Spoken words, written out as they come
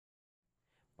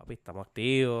Papi, estamos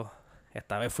activos.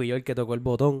 Esta vez fui yo el que tocó el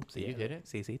botón. Sí, you did it.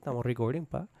 Sí, estamos recording,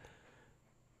 pa.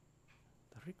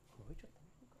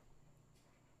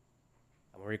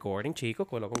 Estamos recording, chicos.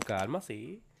 Cógelo con calma,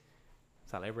 sí.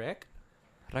 Sale rec.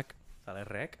 Sale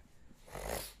rec.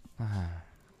 Ajá.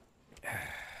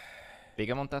 Vi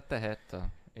que montaste esto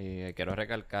y quiero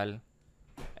recalcar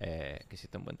que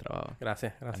hiciste un buen trabajo.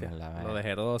 Gracias. La Lo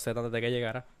dejé todo set antes de que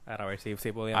llegara. Para ver si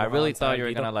podíamos I really avanzar thought you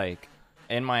were algo. gonna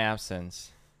in my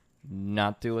absence,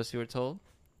 not do as you were told.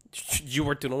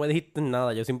 Tú no me dijiste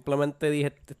nada. Yo simplemente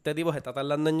dije, este tipo se está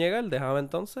tardando en llegar. Déjame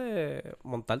entonces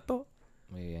montar todo.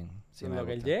 Muy bien. Sí, En me lo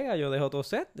que él gusta. llega, yo dejo todo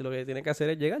set. Y lo que tiene que hacer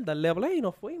es llegar, darle a play y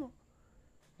nos fuimos.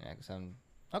 Yeah, 'cause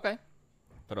okay.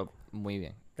 Pero muy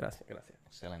bien. Gracias.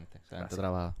 Excelente Gracias.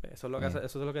 trabajo. Eso es lo que Bien.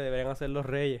 eso es lo que deberían hacer los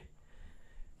reyes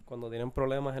cuando tienen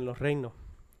problemas en los reinos.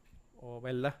 O,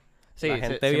 ¿verdad? Sí, la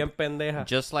gente bien pendeja.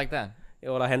 Just like that.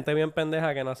 O la gente bien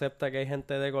pendeja que no acepta que hay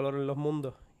gente de color en los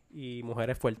mundos y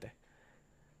mujeres fuertes.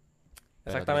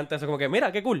 Pero Exactamente eso, como que,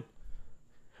 mira, qué cool.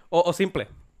 O simple.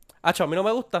 Acho, a mí no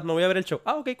me gusta, no voy a ver el show.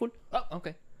 Ah, ok, cool. Oh,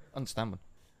 okay. Understandable.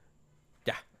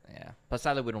 Ya. Yeah. But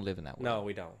sadly, we don't live in that world. No,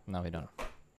 we don't. No, we don't.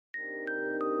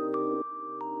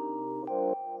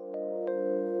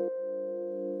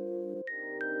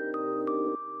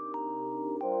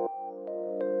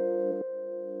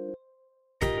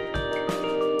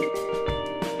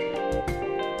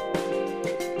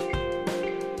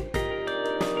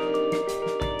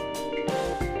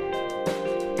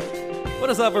 What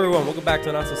is up, everyone? Welcome back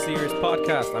to Not So Serious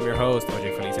Podcast. I'm your host,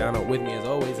 OJ Feliciano. With me, as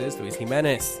always, is Luis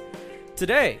Jimenez.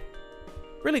 Today,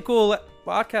 really cool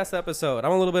podcast episode.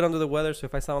 I'm a little bit under the weather, so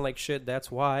if I sound like shit,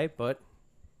 that's why. But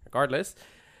regardless,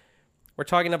 we're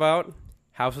talking about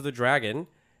House of the Dragon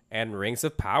and Rings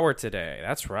of Power today.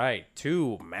 That's right.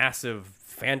 Two massive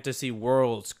fantasy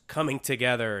worlds coming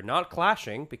together, not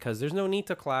clashing, because there's no need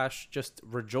to clash. Just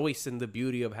rejoice in the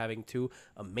beauty of having two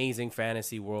amazing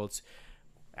fantasy worlds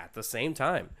at the same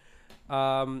time.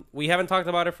 We haven't talked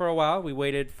about it for a while. We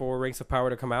waited for Rings of Power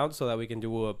to come out so that we can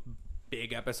do a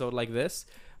big episode like this,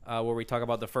 where we talk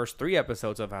about the first 3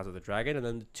 episodes of House of the Dragon and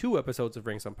then the 2 episodes of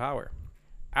Rings of Power.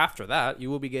 After that, you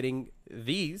will be getting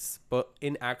these, but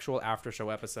in actual after show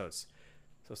episodes.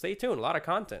 So stay tuned. A lot of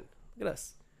content. Look at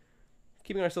us.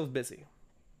 Keeping ourselves busy.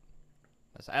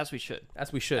 As we should.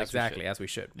 As we should, As we exactly. should. As we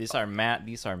should. These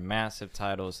are massive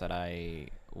titles that I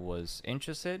was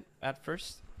interested at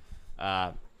first.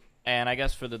 And I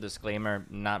guess for the disclaimer,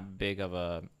 not big of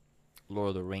a Lord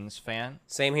of the Rings fan.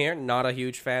 Same here. Not a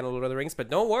huge fan of Lord of the Rings, but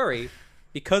don't worry.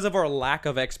 Because of our lack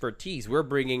of expertise, we're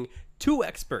bringing 2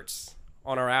 experts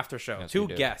on our after show. Yes, 2 we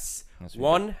do. guests. Yes, we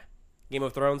One Game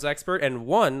of Thrones expert and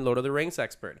one Lord of the Rings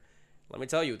expert. Let me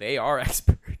tell you, they are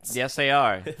experts. Yes, they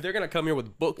are. They're gonna come here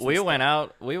with books. and we stuff. went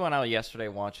out yesterday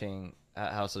watching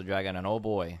House of the Dragon, and oh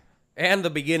boy, And the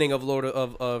beginning of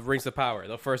of Rings of Power,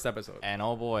 the first episode.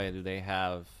 do they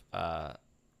have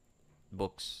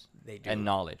books They do. and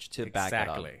knowledge to back it up.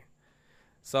 Exactly.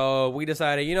 So we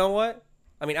decided, you know what?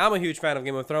 I mean, I'm a huge fan of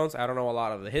Game of Thrones. I don't know a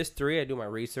lot of the history. I do my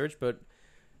research, but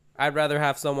I'd rather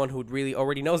have someone who really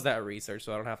already knows that research,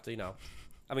 so I don't have to,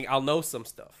 I mean, I'll know some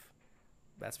stuff.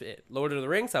 That's it. Lord of the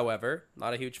Rings, however,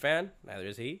 not a huge fan. Neither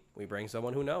is he. We bring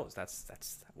someone who knows. That's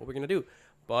what we're gonna do.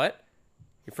 But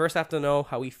you first have to know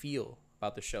how we feel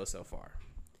about the show so far.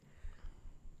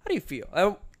 How do you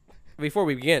feel? Before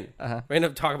we begin, Uh-huh. we're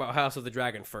gonna talk about House of the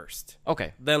Dragon first,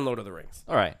 Okay, then Lord of the Rings.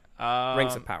 all right.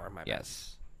 Rings of Power, my bad.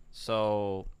 Yes.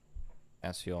 So,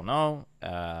 as you all know,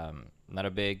 not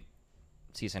a big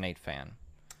season 8 fan.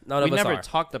 None We of us never are.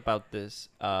 talked about this.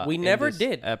 We in never this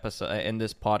did. episode in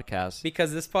this podcast.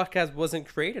 Because this podcast wasn't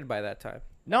created by that time.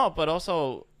 No, but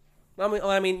also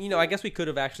I mean, I guess we could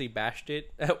have actually bashed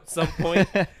it at some point,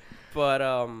 but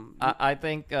I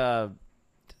think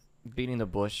beating the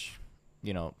bush,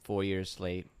 4 years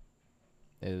late,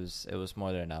 it was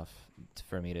more than enough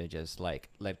for me to just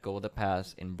let go of the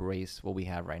past, embrace what we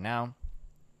have right now.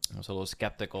 I was a little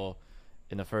skeptical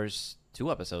in the first 2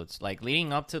 episodes. Like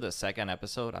leading up to the second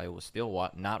episode, I was still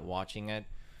not watching it,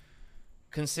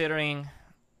 considering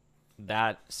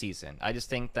that season. I just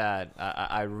think that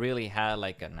I really had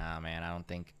nah, man. I don't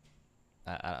think.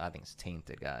 I think it's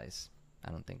tainted, guys. I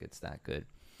don't think it's that good.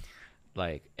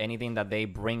 Like anything that they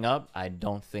bring up, I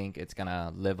don't think it's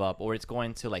gonna live up or it's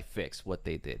going to fix what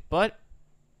they did. But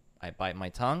I bite my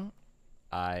tongue.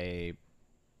 I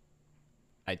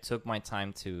took my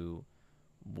time to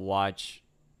watch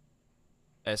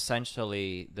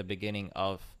essentially the beginning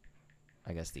of,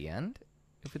 I guess, the end.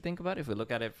 If we think about it, if we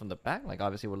look at it from the back,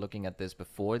 obviously we're looking at this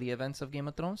before the events of Game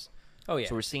of Thrones. oh yeah,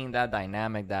 So we're seeing that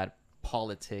dynamic, that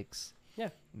politics, Yeah.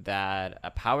 That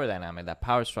a power dynamic, that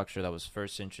power structure that was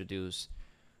first introduced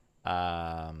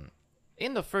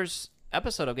in the first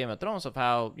episode of Game of Thrones, of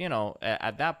how,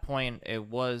 at that point it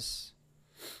was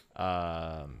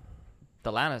the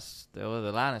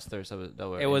Lannisters that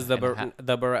were It was the Baratheons.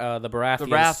 The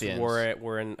Baratheons.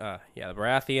 were in the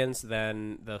Baratheons.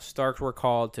 Then the Starks were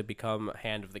called to become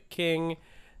Hand of the King.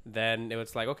 Then it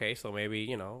was like, okay, so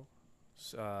maybe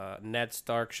Ned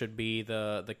Stark should be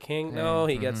the king. No,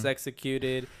 he gets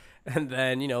executed, and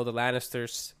then the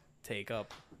Lannisters take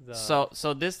up the.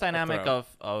 So this dynamic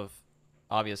of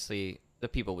obviously the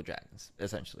people with dragons,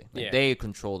 essentially, they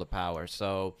control the power.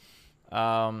 So,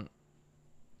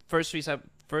 first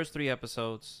three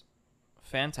episodes,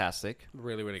 fantastic,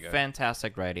 really really good,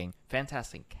 fantastic writing,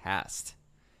 fantastic cast.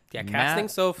 Yeah, casting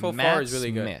so far is really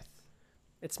good. Smith.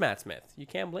 It's Matt Smith. You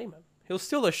can't blame him. He'll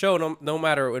steal the show no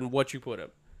matter in what you put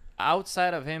him.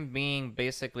 Outside of him being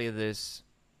basically this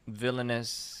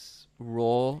villainous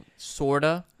role,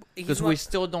 sorta, because we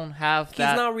still don't have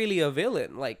that. He's not really a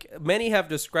villain. Like, many have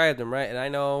described him, right? And I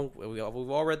know we've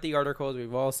all read the articles,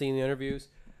 we've all seen the interviews.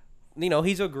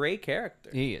 He's a great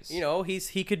character. He is.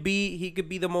 He could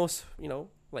be the most,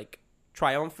 like,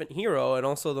 triumphant hero, and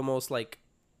also the most, like,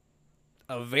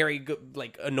 a very good,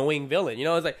 like, annoying villain.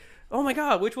 It's like, oh my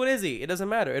god, which one is he? It doesn't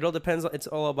matter. It all depends. It's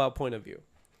all about point of view.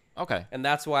 Okay. And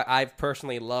that's why I've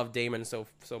personally loved Daemon so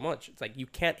much. It's like, you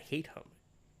can't hate him.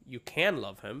 You can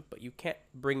love him, but you can't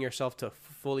bring yourself to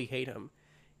fully hate him.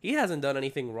 He hasn't done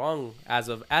anything wrong as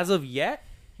of yet.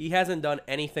 He hasn't done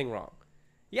anything wrong.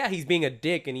 Yeah, he's being a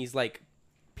dick and he's like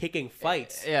picking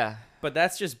fights. Yeah. But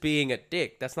that's just being a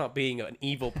dick. That's not being an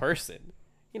evil person.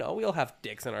 We all have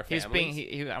dicks in our families.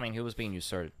 He was being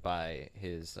usurped by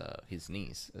his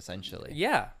niece, essentially.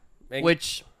 Yeah.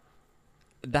 Which,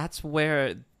 that's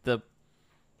where the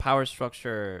power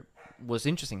structure was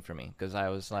interesting for me, because I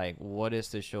was like, what is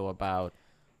this show about?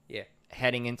 Yeah.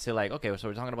 Heading into, like, okay, so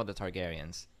we're talking about the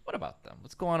Targaryens. What about them?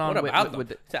 What's going on with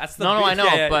them? That's the I know,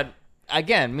 yeah. But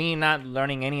again, me not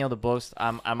learning any of the books,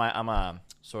 I'm a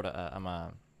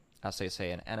I'll say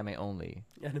an anime only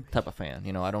type of fan.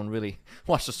 I don't really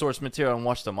watch the source material and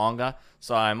watch the manga,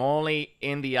 so I'm only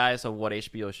in the eyes of what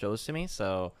HBO shows to me.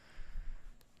 So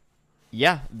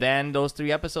yeah, then those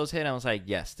 3 episodes hit, and I was like,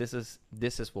 yes, this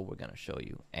is what we're gonna show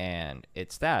you, and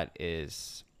it's the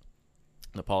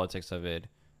politics of it,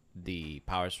 the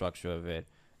power structure of it,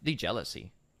 the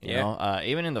jealousy. You know,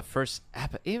 even in the first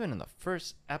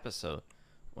episode,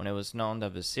 when it was known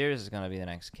that Viserys is gonna be the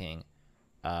next king,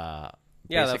 the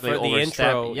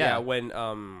intro, when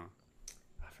I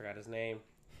forgot his name.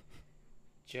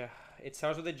 It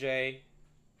starts with a J,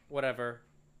 whatever.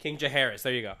 King Jaehaerys.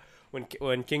 There you go. When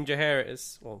King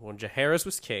Jaehaerys, when Jaehaerys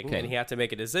was king, and he had to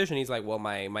make a decision, he's like, well,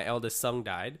 my eldest son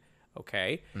died.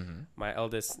 Okay. Mm-hmm. My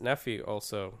eldest nephew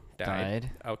also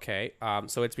died. Okay.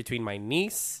 So it's between my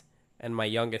niece and my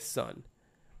youngest son.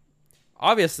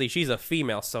 Obviously, she's a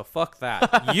female, so fuck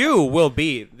that. You will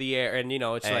be the heir, and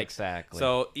it's like exactly.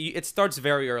 So it starts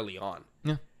very early on.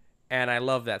 Yeah, and I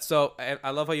love that. So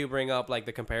I love how you bring up like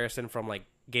the comparison from like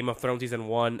Game of Thrones season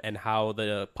 1 and how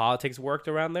the politics worked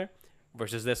around there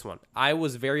versus this one. I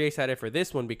was very excited for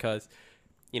this one because,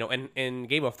 in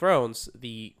Game of Thrones,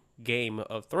 the Game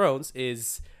of Thrones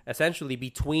is essentially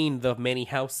between the many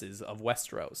houses of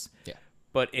Westeros. Yeah.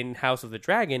 But in House of the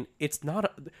Dragon, it's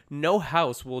not. No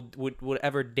house would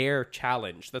ever dare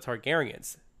challenge the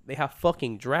Targaryens. They have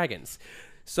fucking dragons.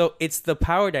 So it's the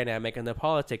power dynamic and the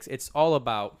politics. It's all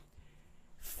about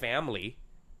family,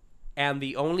 and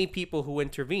the only people who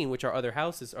intervene, which are other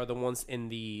houses, are the ones in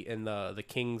the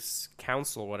King's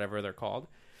Council, whatever they're called.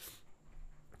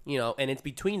 And it's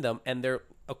between them, and they're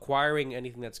acquiring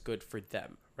anything that's good for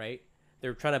them, right?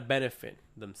 They're trying to benefit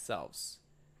themselves.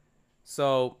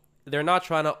 So they're not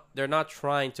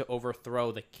trying to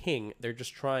overthrow the king. They're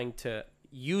just trying to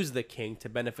use the king to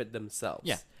benefit themselves.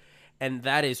 Yeah. And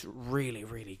that is really,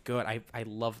 really good. I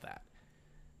love that.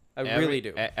 I really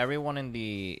do. Everyone in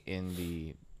the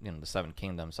the 7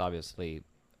 kingdoms obviously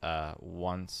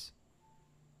wants,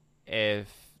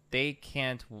 if they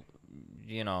can't,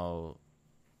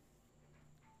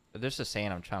 there's a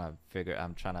saying I'm trying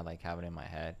to like have it in my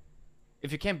head.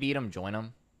 If you can't beat them, join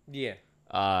them. Yeah.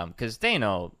 Because they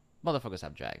know motherfuckers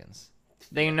have dragons.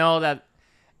 They know that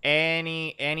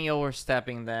any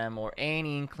overstepping them or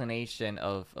any inclination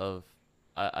of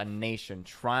a nation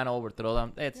trying to overthrow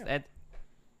them,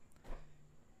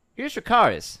 here's your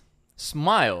Jaehaerys.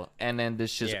 Smile, and then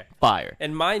this just fire.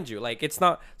 And mind you, like, it's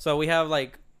not. So we have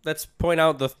like, let's point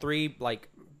out the 3 like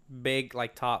big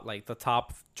like the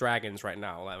top dragons right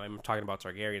now. I'm talking about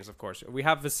Targaryens, of course. We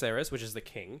have Viserys, which is the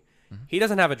king. Mm-hmm. He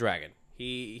doesn't have a dragon.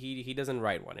 He doesn't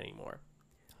ride one anymore.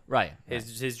 Right.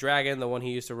 His dragon, the one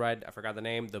he used to ride, I forgot the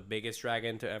name, the biggest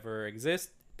dragon to ever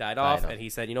exist, died off, and he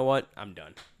said, "You know what? I'm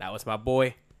done. That was my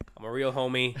boy. I'm a real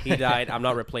homie. He died. I'm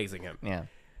not replacing him." Yeah.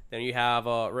 Then you have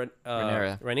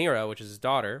Rhaenyra, which is his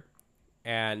daughter,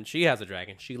 and she has a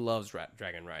dragon. She loves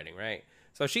dragon riding, right?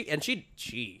 So she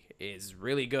is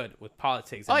really good with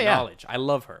politics and knowledge. I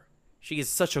love her. She is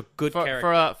such a good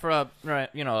character. For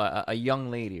a young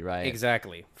lady, right?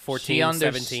 Exactly. 14,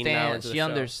 17 now into the She show.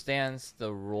 understands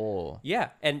the role. Yeah,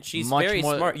 and she's Much very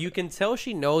more- smart. You can tell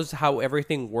she knows how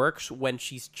everything works when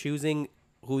she's choosing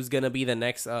who's going to be the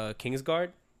next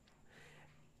Kingsguard.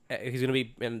 He's going to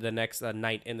be in the next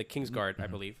knight in the Kingsguard, I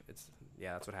believe.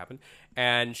 That's what happened.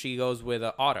 And she goes with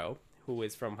Otto, who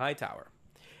is from Hightower.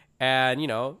 And,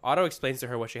 Otto explains to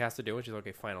her what she has to do, and she's like,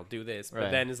 okay, fine, I'll do this. But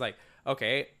Right. then it's like,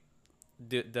 okay,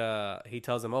 he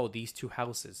tells them, oh, these two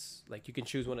houses, like, you can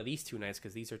choose one of these two knights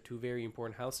because these are two very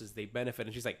important houses. They benefit.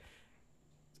 And she's like,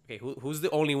 okay, who's the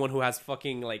only one who has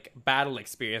fucking, like, battle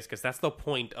experience? Because that's the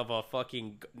point of a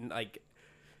fucking, like,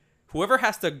 whoever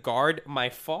has to guard my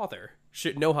father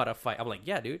should know how to fight. I'm like,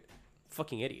 yeah, dude,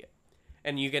 fucking idiot.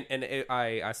 And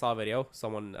I saw a video.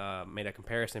 Someone made a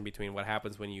comparison between what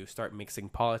happens when you start mixing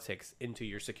politics into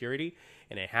your security,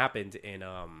 and it happened in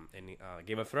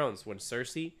Game of Thrones when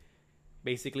Cersei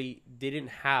basically didn't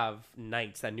have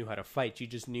knights that knew how to fight. She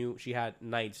just knew she had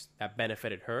knights that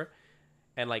benefited her,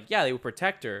 and like, yeah, they would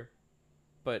protect her,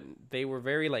 but they were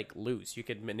very like loose. You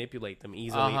could manipulate them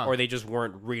easily, or they just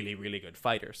weren't really, really good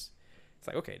fighters. It's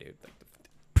like, okay, dude.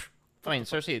 I mean,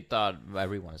 Cersei thought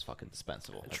everyone is fucking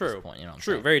dispensable at True. this point.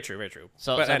 True. Very true. Very true.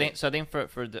 So, But I anyway. think for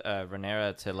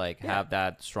Rhaenyra to like have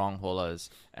that stronghold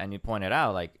and you pointed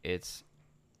out like it's.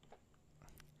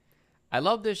 I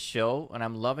love this show, and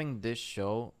I'm loving this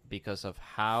show because of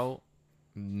how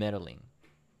meddling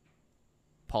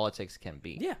politics can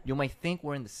be. Yeah. You might think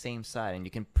we're in the same side, and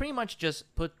you can pretty much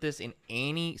just put this in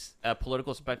any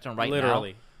political spectrum right now.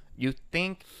 Literally. You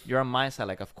think you're on my side,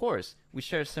 like, of course, we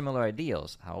share similar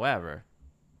ideals. However,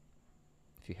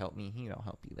 if you help me here, I'll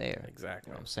help you there. Exactly.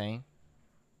 You know what I'm saying?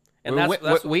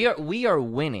 And We are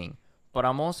winning, but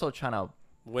I'm also trying to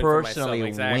win for myself. personally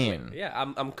Exactly. win. Yeah,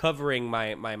 I'm covering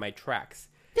my tracks.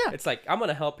 Yeah. It's like, I'm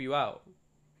gonna help you out,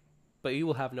 but you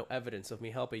will have no evidence of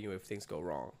me helping you if things go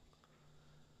wrong.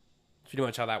 It's pretty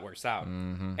much how that works out.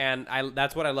 Mm-hmm. And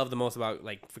that's what I love the most about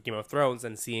like Game of Thrones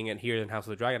and seeing it here in House of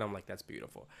the Dragon. I'm like, that's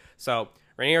beautiful. So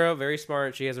Rhaenyra, very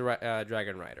smart. She has a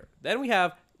dragon rider. Then we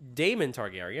have Daemon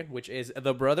Targaryen, which is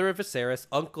the brother of Viserys,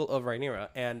 uncle of Rhaenyra,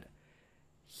 and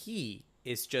he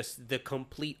is just the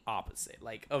complete opposite,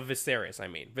 like of Viserys. I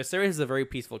mean, Viserys is a very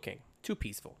peaceful king. Too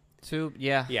peaceful.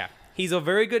 Yeah. Yeah, he's a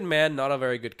very good man, not a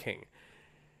very good king.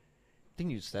 I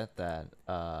think you said that.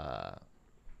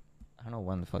 I don't know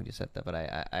when the fuck you said that, but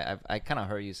I kind of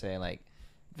heard you say like,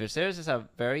 Viserys is a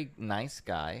very nice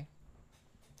guy,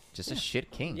 just a shit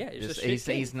king. Yeah, just, a shit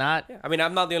king. He's not. Yeah. I mean,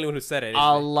 I'm not the only one who said it.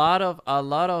 A lot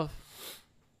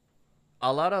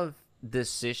of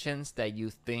decisions that you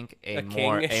think A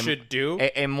king should do.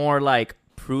 a more like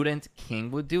prudent king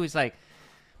would do is like,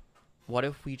 what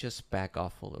if we just back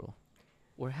off a little?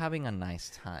 We're having a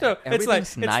nice time. No,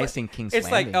 Everything's nice in King's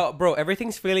It's Landing. like, oh, bro,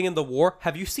 everything's failing in the war.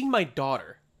 Have you seen my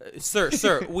daughter? Sir,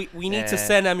 we need to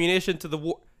send ammunition to the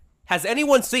war. Has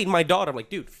anyone seen my daughter? I'm like,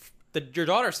 dude, your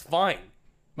daughter's fine.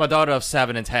 My daughter of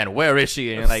 7 and 10, where is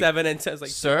she? And you're like, 7 and 10. Like,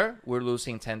 sir, we're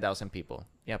losing 10,000 people.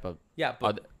 Yeah, but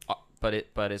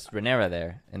it's Rhaenyra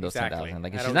there in those Exactly. 10,000.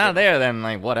 Like, I if she's don't not give a there, then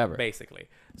like whatever. basically.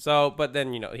 So, but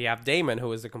then, you have Daemon,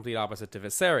 who is the complete opposite to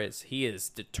Viserys. He is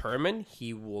determined.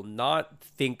 He will not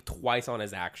think twice on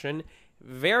his action.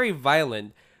 Very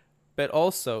violent, but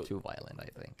also... Too violent, I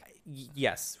think.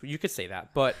 Yes, you could say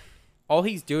that. But all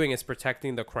he's doing is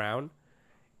protecting the crown.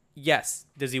 Yes.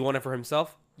 Does he want it for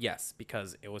himself? Yes,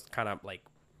 because it was kind of like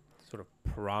sort of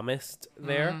promised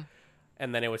there. Mm-hmm.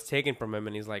 And then it was taken from him,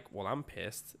 and he's like, well, I'm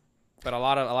pissed. But a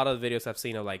lot of the videos I've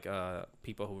seen of like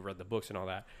people who read the books and all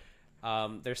that,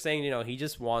 they're saying, he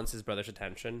just wants his brother's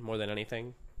attention more than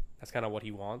anything. That's kind of what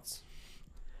he wants.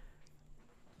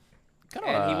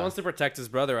 And he wants to protect his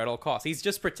brother at all costs. He's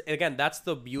just again, that's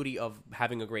the beauty of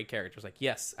having a great character. It's like,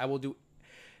 yes, I will do.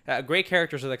 Great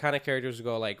characters are the kind of characters who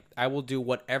go like, I will do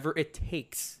whatever it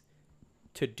takes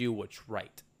to do what's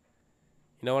right.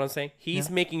 You know what I'm saying? He's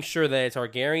making sure that it's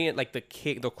Targaryen, like the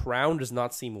crown does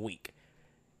not seem weak.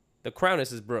 The crown is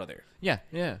his brother. Yeah.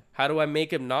 How do I make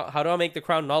the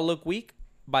crown not look weak?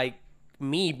 By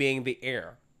me being the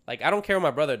heir. Like, I don't care what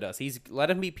my brother does. Let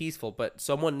him be peaceful, but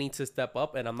someone needs to step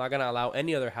up, and I'm not going to allow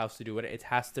any other house to do it. It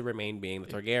has to remain being the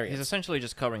Targaryens. He's essentially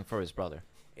just covering for his brother.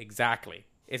 Exactly.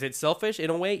 Is it selfish in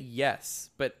a way? Yes,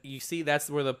 but you see, that's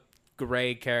where the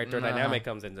gray character Uh-huh. dynamic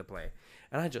comes into play,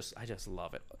 and I just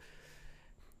love it.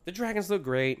 The dragons look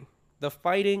great. The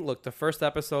fighting, look, the first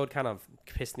episode kind of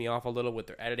pissed me off a little with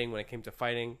their editing when it came to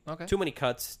fighting. Okay. Too many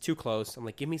cuts, too close. I'm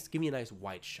like, give me a nice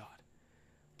wide shot.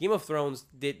 Game of Thrones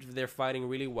did their fighting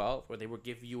really well, where they would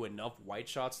give you enough wide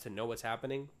shots to know what's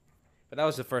happening. But that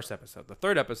was the first episode. The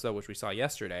third episode, which we saw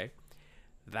yesterday,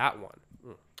 that one,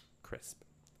 crisp.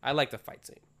 I like the fight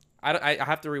scene. I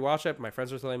have to rewatch it. My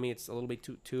friends were telling me it's a little bit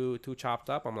too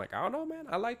chopped up. I'm like, I don't know, man.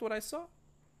 I liked what I saw.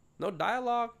 No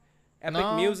dialogue,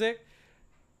 epic music.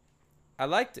 I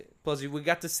liked it. Plus, we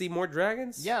got to see more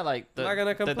dragons. Yeah, like I'm not gonna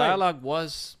the complain. dialogue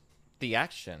was the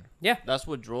action. Yeah. That's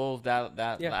what drove that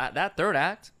Yeah. that third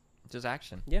act. Just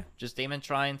action. Yeah. Just Damon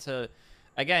trying to,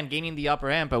 again, gaining the upper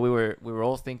hand, but we were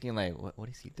all thinking like, what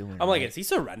is he doing? I'm like, right? is he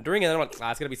surrendering? And then I'm like,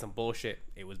 it's gonna be some bullshit.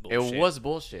 It was bullshit. It was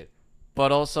bullshit,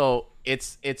 but also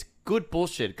it's good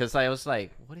bullshit because I was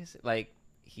like, what is it? Like,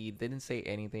 he didn't say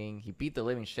anything. He beat the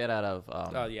living shit out of.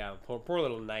 Oh yeah, poor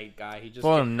little knight guy. He just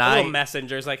Poor a knight. little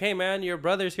messenger. It's like, hey man, your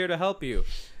brother's here to help you.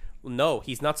 No,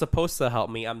 he's not supposed to help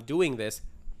me. I'm doing this.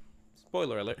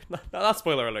 Spoiler alert. Not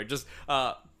spoiler alert. Just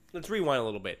let's rewind a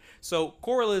little bit. So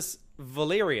Corlys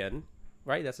Valerian,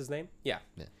 right? That's his name. Yeah.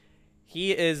 Yeah.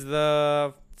 He is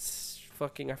the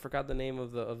fucking. I forgot the name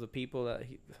of the people that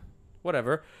he.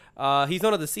 Whatever. He's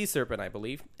known as the Sea Serpent, I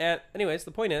believe. And anyways, the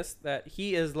point is that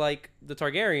he is like the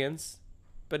Targaryens,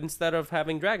 but instead of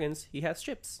having dragons, he has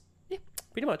ships. Yeah,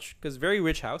 pretty much. Because very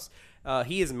rich house.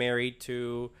 He is married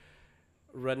to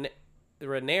Rhaenyra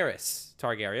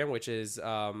Targaryen, which is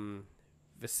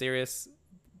Viserys'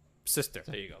 sister.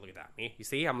 There you go. Look at that. Me. You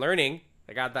see, I'm learning.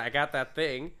 I got that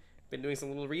thing. Been doing some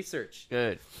little research.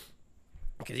 Good.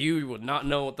 Because you would not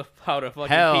know how to fucking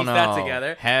Hell piece no. that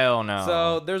together. Hell no.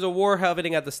 So there's a war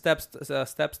happening at the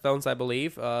Stepstones, I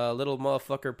believe. A little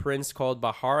motherfucker prince called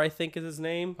Bahar, I think is his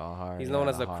name. Bahar, He's yeah, known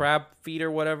as the Bahar. crab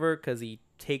feeder, whatever, because he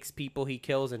takes people he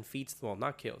kills and feeds. Well,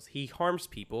 not kills. He harms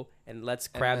people and lets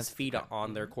crabs lets feed crab-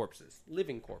 on their corpses,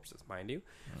 living corpses, mind you.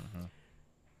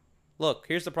 Look,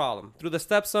 here's the problem. Through the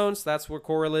Stepstones, that's where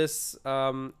Corlys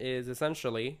is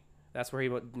essentially. That's where he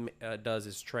does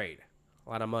his trade. A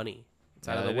lot of money. It's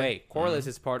out of the way. Corlys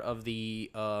is part of the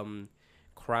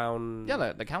crown.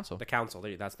 Yeah, the council. The council.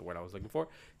 That's the word I was looking for.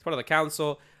 It's part of the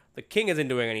council. The king isn't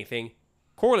doing anything.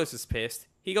 Corlys is pissed.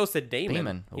 He goes to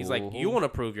Daemon. He's like, Ooh. you want to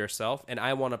prove yourself, and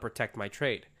I want to protect my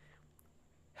trade.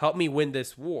 Help me win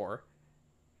this war,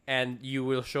 and you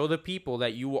will show the people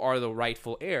that you are the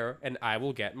rightful heir, and I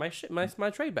will get my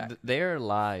trade back. There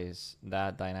lies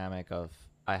that dynamic of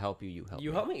I help you, you help You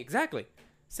me. help me. Exactly.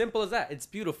 Simple as that. It's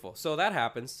beautiful. So that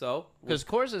happens. So Because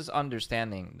Corlys is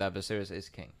understanding that Viserys is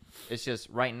king. It's just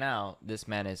right now this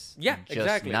man is just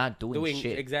exactly. not doing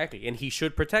shit. Exactly. And he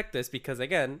should protect this because,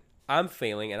 again, I'm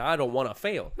failing and I don't want to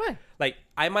fail. Right. Like,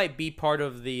 I might be part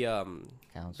of the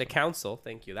Council. the council.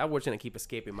 Thank you. That word's going to keep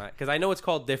escaping my... Because I know it's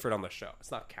called different on the show.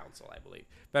 It's not council, I believe.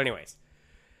 But anyways,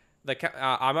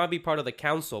 I might be part of the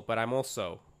council, but I'm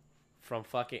also from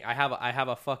fucking... I have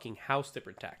a fucking house to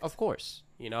protect. Of course.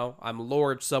 You know? I'm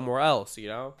lord somewhere else, you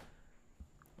know?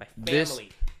 My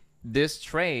family. This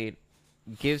trade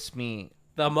gives me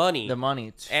the money.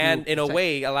 to And in a protect-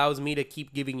 way allows me to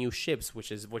keep giving you ships,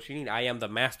 which is what you need. I am the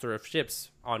master of ships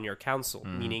on your council.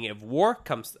 Meaning if war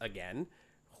comes again,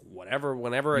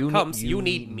 whenever it comes, you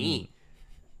need me.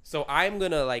 So I'm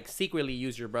gonna like secretly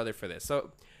use your brother for this.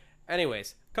 So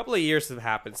anyways, a couple of years have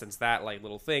happened since that like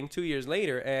little thing. 2 years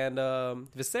later, and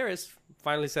Viserys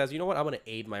finally says, you know what, I'm gonna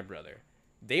aid my brother.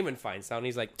 Daemon finds out and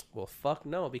he's like, well, fuck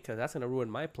no, because that's gonna ruin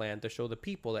my plan to show the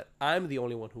people that I'm the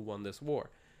only one who won this war.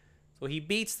 So he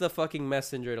beats the fucking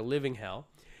messenger to living hell.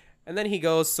 And then he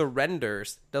goes,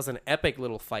 surrenders, does an epic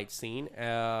little fight scene.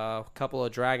 A couple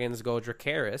of dragons go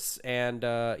Dracarys. And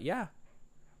yeah.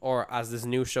 Or as this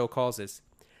new show calls it,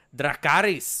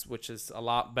 Dracarys, which is a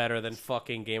lot better than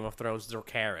fucking Game of Thrones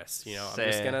Dracarys. You know, I'm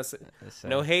just gonna say,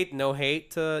 no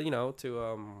hate to, you know,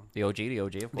 to the OG,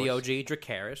 of course. the OG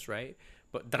Dracarys, right?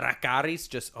 But Dracarys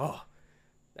just, oh,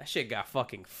 that shit got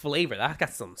fucking flavor. That got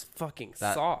some fucking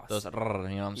sauce. Those, you know what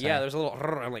I'm saying? Yeah, there's a little.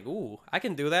 I'm like, ooh, I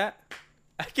can do that.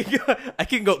 I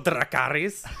can go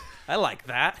Dracarys. I like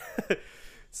that.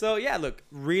 So yeah, look,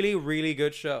 really, really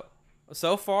good show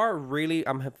so far. Really,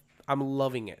 I'm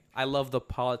loving it. I love the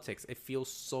politics. It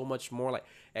feels so much more like,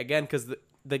 again, because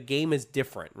the game is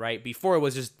different, right? Before it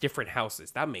was just different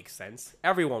houses. That makes sense.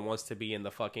 Everyone wants to be in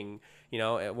the fucking, you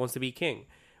know, it wants to be king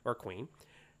or queen.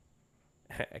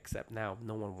 Except now,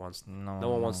 no one wants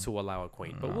No. to allow a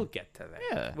queen. But No. we'll get to that.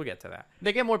 Yeah. We'll get to that.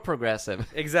 They get more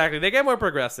progressive. Exactly. They get more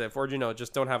progressive, or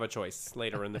just don't have a choice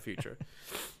later in the future.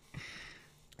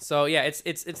 So yeah,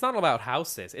 it's not about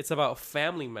houses. It's about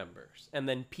family members, and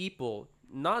then people.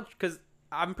 Not because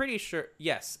I'm pretty sure.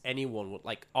 Yes, anyone would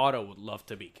like. Otto would love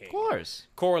to be king. Of course.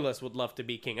 Corlys would love to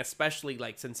be king, especially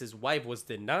like since his wife was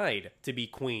denied to be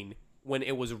queen when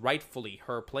it was rightfully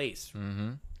her place.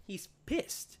 Mm-hmm. He's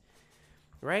pissed,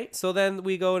 right? So then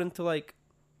we go into like,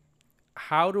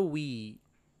 how do we,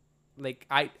 like,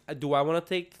 I want to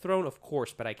take the throne? Of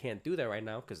course, but I can't do that right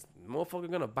now because the motherfucker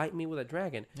gonna bite me with a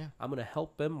dragon. Yeah. I'm gonna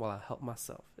help him while I help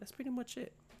myself. That's pretty much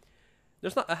it.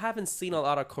 I haven't seen a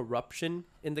lot of corruption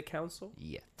in the council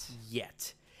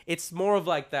yet. It's more of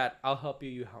like that. I'll help you,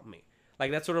 you help me.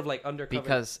 Like that's sort of like undercover.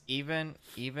 Because even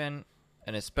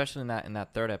and especially in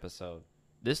that third episode,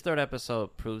 this third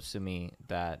episode proves to me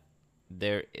that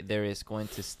there is going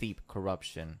to steep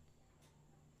corruption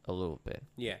a little bit.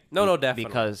 Yeah. No, definitely.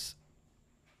 Because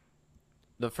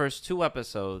the first 2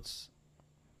 episodes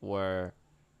were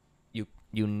you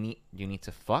need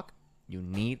to fuck. You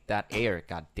need that heir,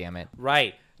 god damn it.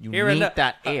 Right. You need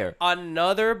that heir.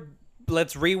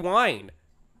 Let's rewind.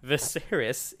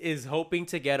 Viserys is hoping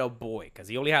to get a boy because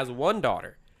he only has one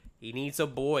daughter. He needs a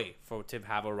boy to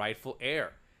have a rightful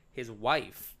heir. His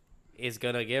wife is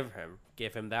gonna give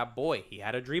him that boy. He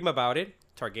had a dream about it.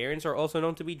 Targaryens are also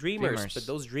known to be dreamers. But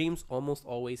those dreams almost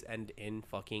always end in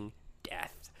fucking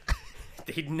death.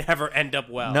 They never end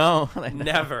up well. No,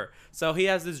 never. So he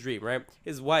has this dream, right?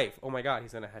 His wife, oh my god,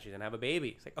 she's gonna have a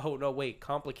baby. It's like, oh no, wait,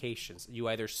 complications. You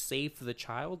either save the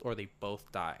child or they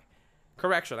both die.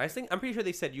 Correction. I'm pretty sure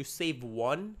they said you save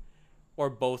one or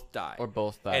both die. Or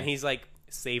both die. And he's like,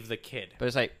 save the kid. But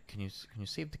it's like, can you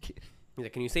save the kid? He's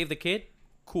like, can you save the kid?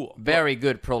 Cool. Very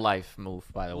good pro-life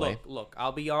move, by the way. Look,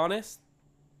 I'll be honest.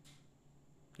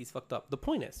 He's fucked up. The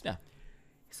point is, Yeah.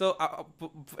 So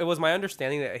it was my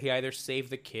understanding that he either saved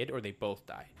the kid or they both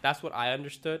died. That's what I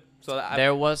understood. So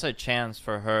there was a chance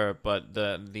for her, but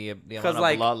the amount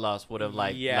of blood loss would have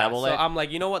leveled it. So I'm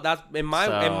like, you know what? That's in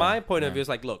my point of view. It's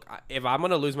like, look, if I'm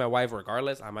gonna lose my wife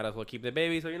regardless, I might as well keep the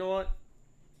baby. So you know what?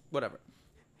 Whatever.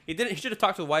 He should have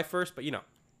talked to the wife first, but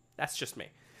that's just me.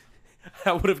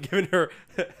 I would have given her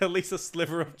at least a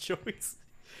sliver of choice.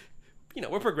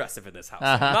 We're progressive in this house.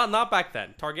 Not back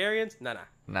then. Targaryens, nah.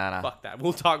 Fuck that.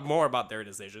 We'll talk more about their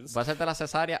decisions. Va a hacerte la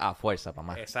cesárea a fuerza,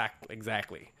 mamá.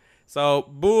 Exactly. So,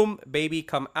 boom, baby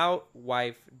come out,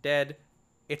 wife dead.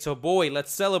 It's a boy.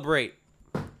 Let's celebrate.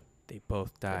 They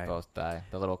both die.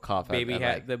 The little cough.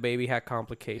 The baby had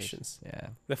complications. Yeah.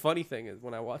 The funny thing is,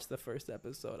 when I watched the first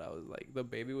episode, I was like, the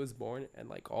baby was born, and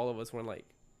like all of us were like,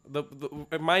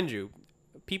 mind you,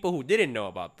 people who didn't know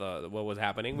about what was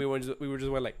happening, we were just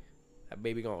like, that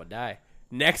baby gonna die.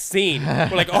 Next scene,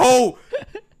 we're like, oh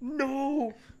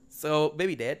no. So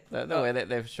baby dead. The way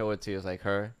they show it to you is like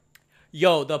her.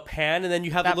 Yo, the pan, and then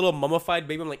you have the little mummified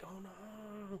baby. I'm like, oh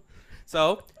no.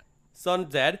 So, son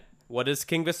dead. What does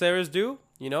King Viserys do?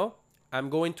 I'm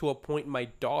going to appoint my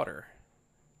daughter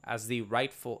as the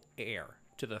rightful heir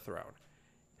to the throne.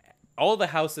 All the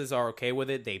houses are okay with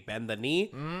it. They bend the knee.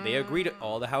 They agree to.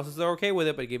 All the houses are okay with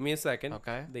it. But give me a second.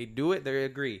 Okay. They do it. They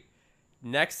agree.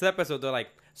 Next episode, they're like,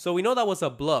 so we know that was a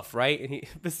bluff, right? And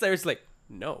Viserys like,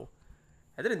 no,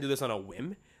 I didn't do this on a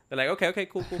whim. They're like, okay,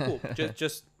 cool.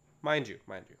 just mind you.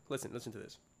 Listen to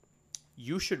this.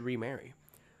 You should remarry.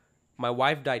 My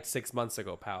wife died 6 months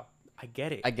ago, pal. I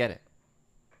get it.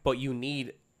 But you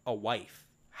need a wife.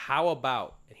 How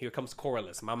about, and here comes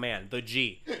Corlys, my man, the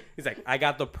G. He's like, I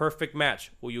got the perfect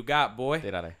match. Who you got, boy?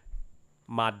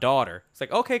 My daughter. It's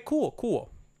like, okay,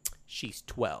 cool. She's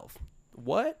 12.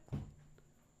 What?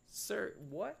 Sir,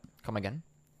 what? Come again?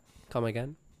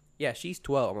 Yeah, she's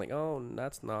 12. I'm like, oh,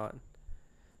 that's not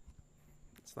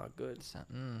good.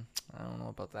 I don't know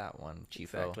about that one,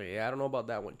 Chief. Exactly. Yeah, I don't know about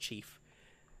that one, Chief.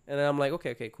 And then I'm like,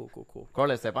 okay, cool.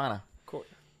 Corlys de pana.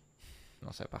 No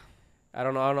sepa. I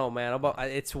don't know, man.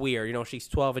 It's weird. She's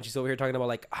 12 and she's over here talking about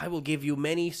like, I will give you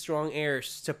many strong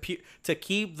heirs to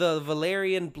keep the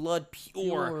Valyrian blood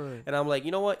pure. And I'm like,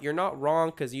 you know what? You're not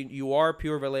wrong because you are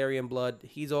pure Valyrian blood.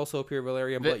 He's also pure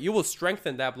Valyrian blood. You will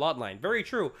strengthen that bloodline. Very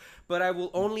true. But I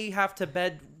will only have to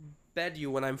bed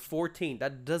you when I'm 14.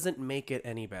 That doesn't make it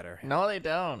any better. No, they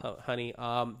don't. Oh, honey,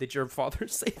 did your father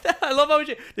say that? I love how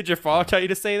did your father tell you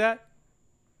to say that?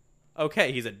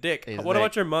 Okay, he's a dick. What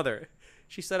about your mother?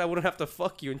 She said I wouldn't have to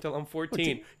fuck you until I'm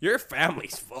 14. Your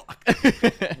family's fucked.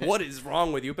 What is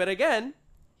wrong with you? But again,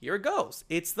 here it goes.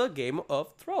 It's the Game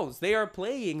of Thrones. They are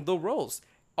playing the roles.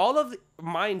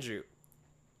 Mind you,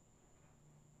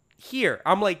 here.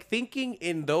 I'm like thinking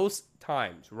in those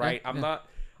times, right? I'm yeah. not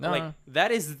No, like no.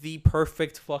 that is the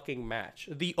perfect fucking match.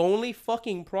 The only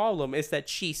fucking problem is that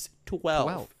she's 12.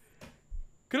 12.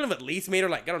 Could have at least made her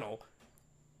like, I don't know,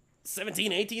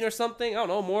 17, 18 or something. I don't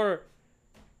know, more, a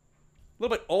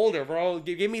little bit older, bro.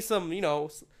 Give me some, you know,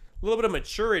 a little bit of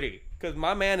maturity. Because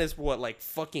my man is what, like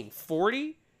fucking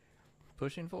 40?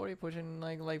 Pushing 40, pushing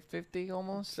like 50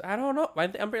 almost. I don't know.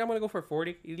 I'm going to go for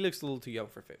 40. He looks a little too young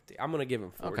for 50. I'm going to give him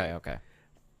 40. Okay.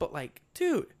 But like,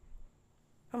 dude,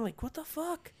 I'm like, what the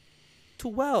fuck?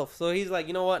 12. So he's like,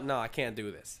 you know what? No, I can't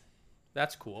do this.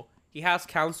 That's cool. He has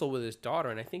counsel with his daughter,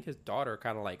 and I think his daughter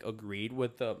kind of like agreed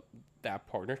with that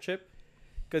partnership.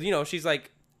 Because, you know, she's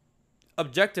like,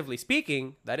 objectively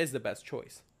speaking, that is the best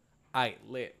choice. I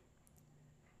lit.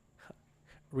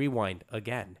 Rewind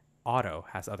again. Otto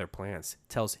has other plans.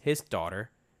 Tells his daughter,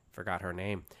 forgot her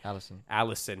name,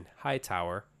 Allison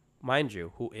Hightower, mind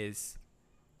you, who is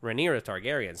Rhaenyra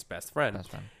Targaryen's best friend.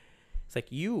 That's right. It's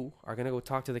like, you are going to go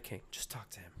talk to the king. Just talk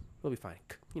to him. He'll be fine.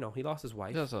 You know, he lost his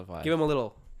wife. Just a vibe. Give him a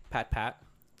little pat.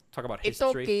 Talk about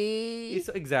history. It's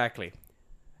okay. Exactly.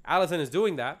 Allison is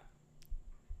doing that.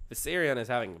 Viserion is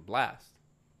having a blast.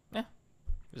 Yeah.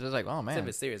 It's just like, oh, man.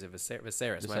 It's Viserys. My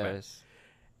bad. Viserys.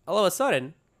 All of a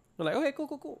sudden, we're like, okay,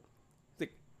 cool.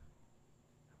 Like,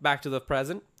 back to the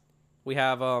present. We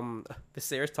have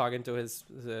Viserys talking to his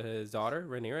daughter,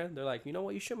 Rhaenyra. They're like, you know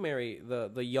what? You should marry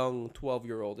the young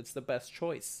 12-year-old. It's the best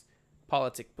choice.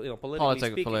 Politically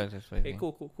speaking. Okay,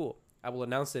 cool. I will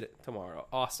announce it tomorrow.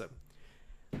 Awesome.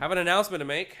 I have an announcement to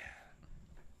make.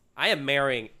 I am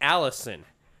marrying Allison.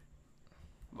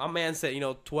 My man said,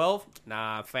 12?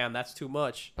 Nah, fam, that's too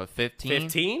much. But 15?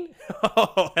 15?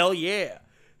 Oh, hell yeah.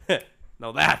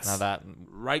 No, that's Now that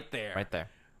right there. right there.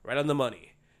 Right on the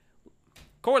money.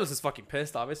 Corlys is fucking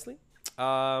pissed, obviously.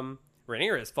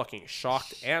 Rhaenyra is fucking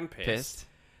shocked and pissed.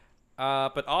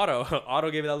 But Otto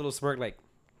gave it that little smirk like,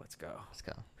 let's go.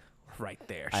 Right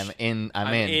there. I'm in.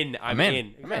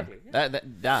 Exactly.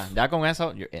 That con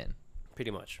eso, you're in.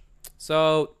 Pretty much.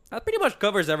 So that pretty much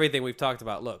covers everything we've talked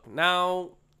about. Look,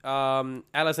 now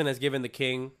Allison has given the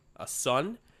king a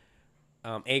son,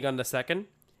 Aegon II,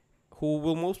 who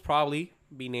will most probably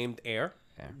be named heir,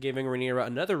 giving Rhaenyra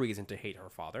another reason to hate her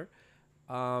father.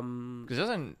 Because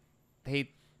doesn't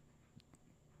hate.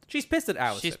 She's pissed at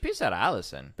Allison. She's pissed at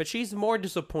Allison. But she's more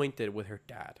disappointed with her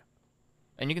dad.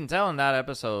 And you can tell in that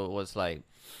episode was like,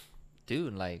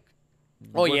 dude, like,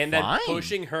 oh yeah, and fine. then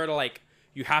pushing her to like,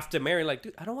 you have to marry. Like,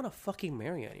 dude, I don't want to fucking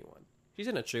marry anyone. She's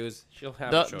gonna choose. She'll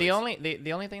have a choice. The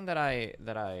only thing that I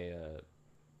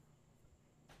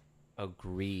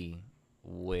agree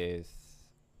with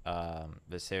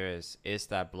Viserys is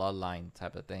that bloodline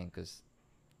type of thing, because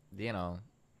you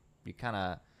kind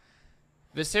of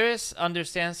Viserys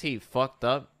understands he fucked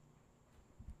up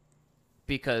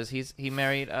because he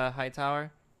married a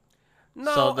Hightower.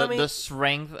 No, so I mean, the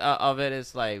strength of it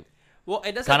is like, well,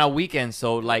 it doesn't kind of weakened.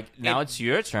 So like now it's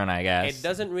your turn, I guess. It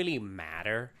doesn't really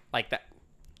matter. Like that,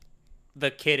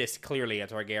 the kid is clearly a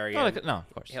Targaryen. No,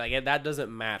 of course. Like that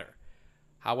doesn't matter.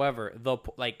 However,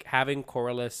 like having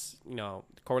Corlys,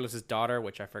 Corlys's daughter,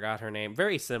 which I forgot her name,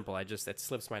 very simple. It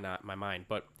slips my mind,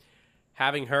 but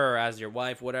having her as your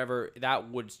wife, whatever, that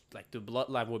would, like, the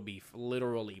bloodline would be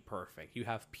literally perfect. You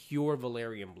have pure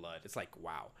Valyrian blood. It's like,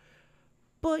 wow.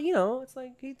 But, it's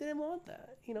like, he didn't want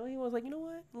that. He was like, you know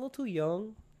what? I'm a little too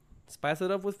young. Spice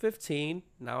it up with 15.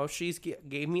 Now she's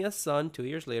gave me a son 2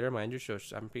 years later. Mind you,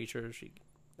 I'm pretty sure she...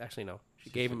 Actually, no. She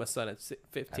gave him a son at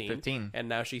 15. At 15. And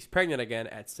now she's pregnant again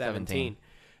at 17. 17.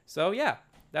 So, yeah.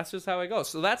 That's just how it goes.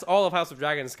 So that's all of House of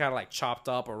Dragons kind of, like, chopped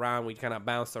up around. We kind of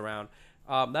bounced around.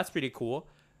 That's pretty cool.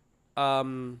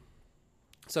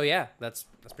 So yeah, that's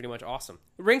pretty much awesome.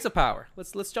 Rings of Power.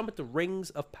 Let's jump into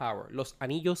Rings of Power. Los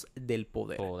Anillos del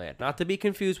Poder. Not to be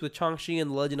confused with Chang-Chi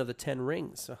and the Legend of the Ten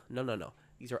Rings. No.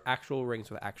 These are actual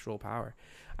rings with actual power.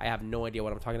 I have no idea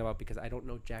what I'm talking about because I don't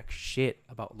know jack shit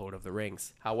about Lord of the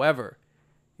Rings. However,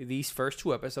 these first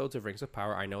 2 episodes of Rings of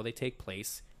Power, I know they take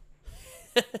place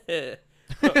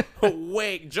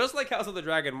wait, just like House of the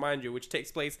Dragon, mind you, which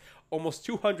takes place almost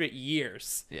 200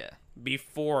 years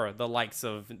before the likes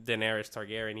of Daenerys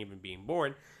Targaryen even being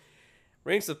born.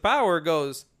 Rings of Power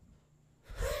goes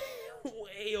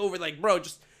way over, like, bro,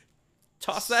 just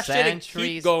toss that shit and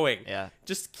keep going. Yeah.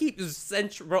 Just keep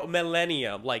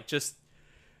millennium, like, just...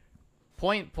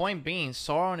 Point being,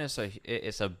 Sauron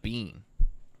is a being.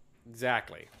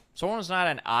 Exactly. Sauron's not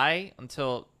an eye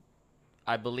until,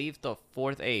 I believe, the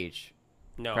 4th age.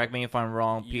 No. Correct me if I'm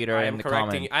wrong, Peter, in the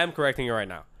comments. I am correcting you right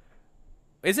now.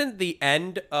 Isn't the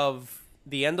end of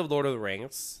the end of Lord of the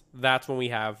Rings, that's when we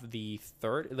have the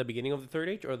beginning of the third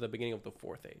age or the beginning of the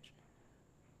fourth age.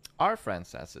 Our friend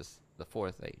says it's the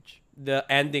fourth age. The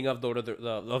ending of Lord of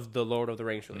the Lord of the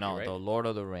Rings trilogy, No, right? the Lord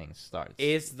of the Rings starts.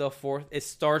 Is the fourth? It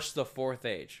starts the fourth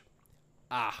age.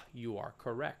 Ah, you are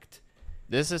correct.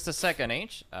 This is the second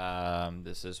age.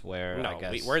 This is where No, I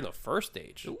guess we're in the first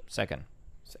age. second.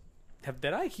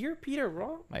 Did I hear Peter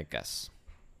wrong? I guess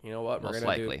You know what? most We're gonna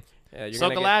likely. Do. So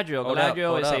Galadriel, Hold up, Galadriel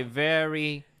hold is up. a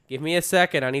very Give me a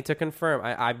second. I need to confirm.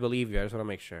 I believe you. I just want to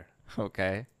make sure.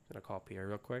 okay. I'm gonna call Peter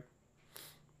real quick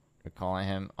We're calling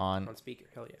him on. on speaker.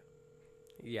 Hell yeah.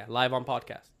 Yeah, live on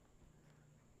podcast.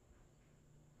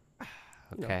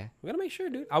 You know, Okay, we gotta make sure,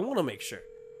 dude. I want to make sure.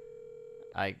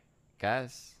 I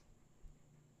guess.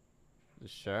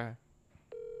 Sure.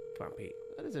 Come on, Pete.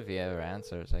 What is if he ever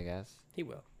answers? I guess. He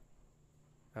will.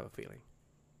 I have a feeling.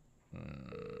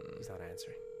 Hmm. He's not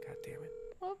answering. God damn it.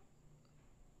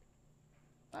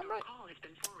 I'm right.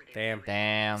 Damn.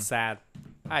 Damn. Sad.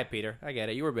 Hi, Peter. I get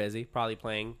it. You were busy, probably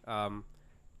playing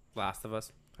Last of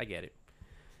Us. I get it.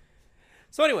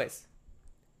 So, anyways,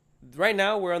 right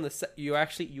now we're on the. You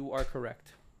are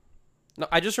correct. No,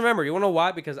 I just remember. You wanna know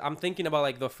why? Because I'm thinking about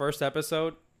like the first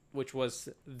episode, which was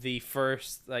the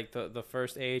first, like the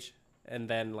first age, and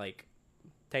then like,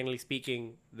 technically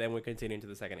speaking, then we continue into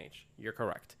the second age. You're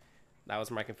correct. That was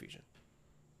my confusion.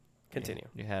 Continue.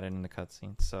 Yeah, you had it in the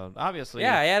cutscene, so obviously.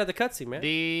 Yeah, I added the cutscene, man.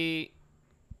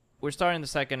 We're starting the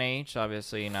second age.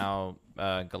 Obviously now,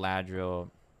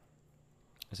 Galadriel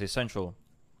is a central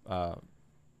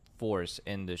force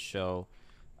in this show.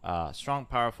 Strong,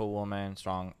 powerful woman,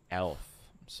 strong elf.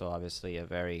 So obviously a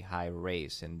very high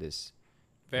race in this.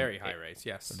 Very high race,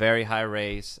 yes. Very high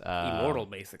race. Immortal,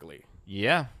 basically.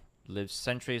 Yeah, lives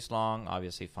centuries long.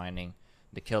 Obviously finding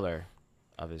the killer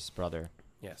of his brother,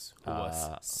 Yes. Who was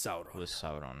Sauron. who was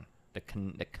Sauron. The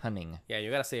cunning Yeah,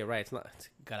 you gotta say it right. It's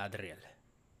Galadriel.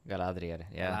 Galadriel.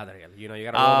 Yeah. Galadriel. You know, you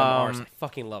gotta roll the R's. Um, I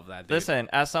fucking love that, dude. Listen,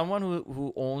 as someone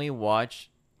who only watched,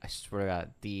 I swear to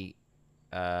God,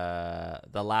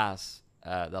 the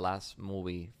last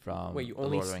movie from Wait, you The Lord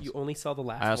of the only Rings. you only saw the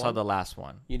last I one? saw the last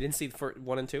one. You didn't see the first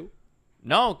 1 and 2?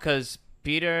 No, because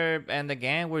Peter and the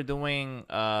gang were doing like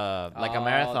a Oh,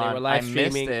 marathon. they were live I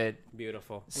streaming. missed it.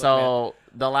 Beautiful. Look, So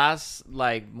the last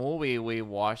like movie we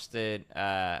watched it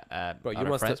man. Bro, at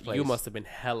a friend's you place. must have been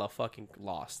hella fucking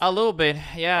lost. A little bit,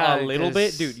 yeah. A little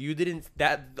bit, 'cause- dude. You didn't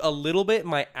a little bit.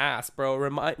 My ass, bro.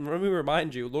 Let me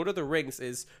remind you. Lord of the Rings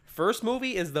is first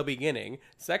movie is the beginning.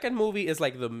 Second movie is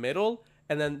like the middle,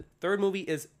 and then third movie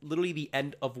is literally the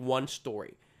end of one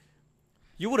story.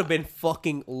 You would have been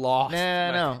fucking lost.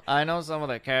 No, I know some of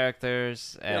the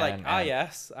characters. You're like, and-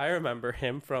 yes, I remember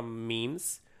him from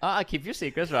memes. I keep your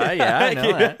secrets, right? Yeah, I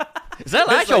know that. Is that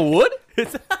actual wood?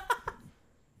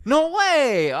 No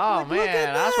way! Oh Like, look man,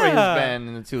 at that's where that. he's been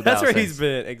in the 2000s. That's where he's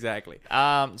been exactly.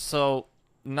 So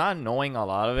not knowing a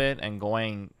lot of it and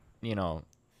going,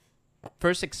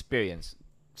 first experience.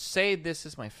 Say this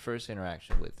is my first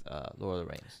interaction with Lord of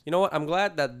the Rings. You know what? I'm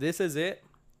glad that this is it.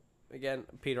 Again,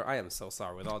 Peter, I am so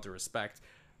sorry with all due respect,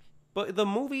 but the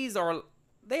movies are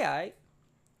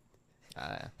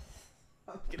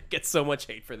I'm gonna get so much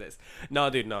hate for this. No,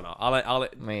 dude, no.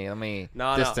 Let me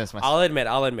distance myself. I'll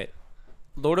admit.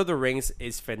 Lord of the Rings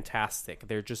is fantastic.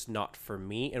 They're just not for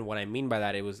me, and what I mean by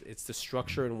that it's the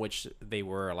structure in which they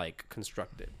were like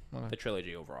constructed. Okay. The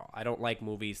trilogy overall. I don't like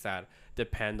movies that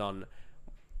depend on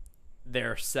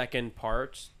their second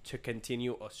parts to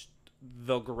continue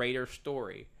the greater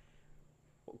story.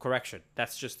 Correction,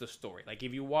 that's just the story. Like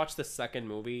if you watch the second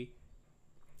movie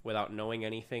without knowing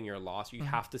anything, you're lost. You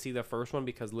have to see the first one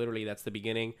because literally that's the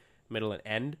beginning, middle, and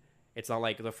end. It's not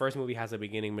like the first movie has a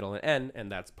beginning, middle, and end,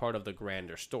 and that's part of the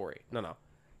grander story. No.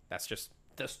 That's just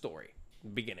the story.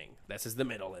 Beginning. This is the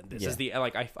middle, and this is the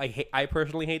like. I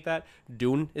personally hate that.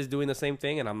 Dune is doing the same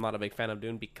thing, and I'm not a big fan of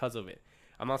Dune because of it.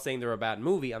 I'm not saying they're a bad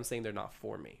movie. I'm saying they're not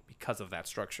for me because of that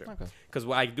structure. Okay. Because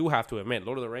what I do have to admit,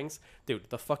 Lord of the Rings, dude,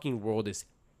 the fucking world is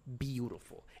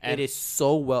beautiful. And- it is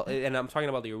so well, and I'm talking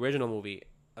about the original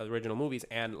movies,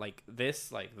 and like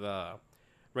this, like the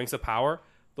Rings of Power.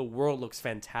 The world looks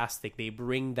fantastic. They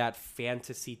bring that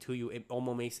fantasy to you. It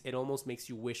almost makes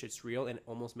you wish it's real, and it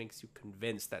almost makes you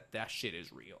convinced that shit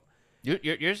is real.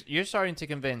 You're starting to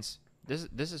convince this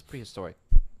is prehistoric.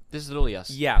 This is literally us.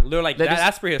 Yeah, they're like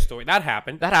that's prehistoric. That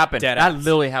happened. That happened. Dead That ass.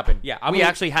 literally happened. Yeah, we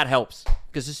actually had helps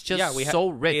because it's just so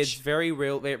rich. It's very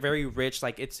real, very rich.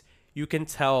 Like you can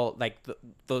tell like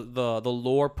the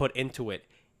lore put into it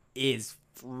is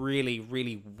really,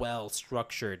 really well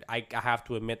structured. I have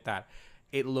to admit that.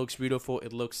 It looks beautiful.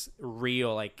 It looks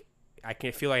real. Like I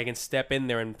can feel like I can step in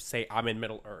there and say I'm in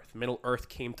Middle Earth. Middle Earth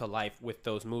came to life with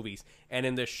those movies, and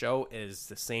in this show is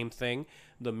the same thing.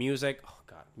 The music, oh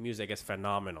god, music is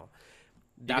phenomenal.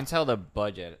 You can tell the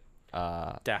budget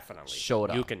Definitely showed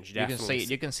up. You can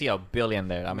see $1 billion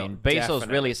there. I mean, Bezos definitely.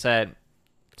 really said,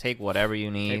 "Take whatever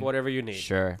you need. Take whatever you need."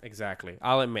 Sure. Exactly.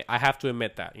 I have to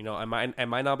admit that. You know, it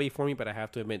might not be for me, but I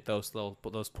have to admit those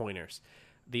pointers.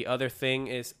 The other thing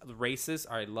is the races.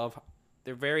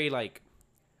 They're very like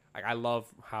I love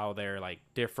how they're like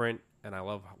different, and I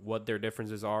love what their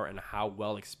differences are and how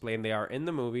well explained they are in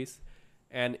the movies,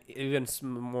 and even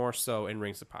more so in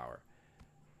Rings of Power.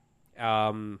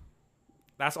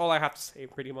 That's all I have to say,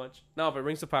 pretty much. No, but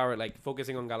Rings of Power, like,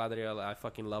 focusing on Galadriel, I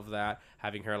fucking love that.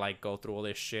 Having her, like, go through all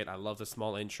this shit. I love the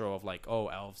small intro of, like, oh,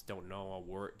 elves don't know a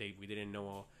word. We didn't know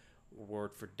a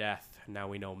word for death. Now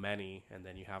we know many. And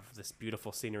then you have this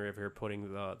beautiful scenery of her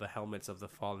putting the helmets of the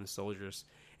fallen soldiers.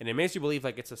 And it makes you believe,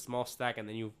 like, it's a small stack, and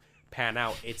then you pan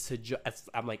out.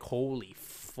 I'm like, holy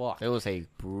fuck. It was a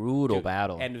brutal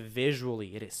battle. And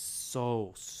visually, it is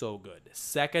so, so good.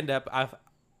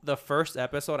 The first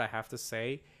episode, I have to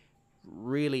say,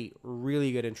 really,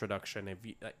 really good introduction. If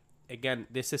you, again,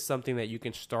 this is something that you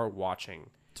can start watching.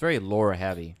 It's very lore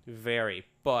heavy. Very,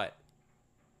 but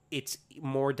it's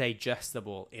more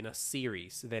digestible in a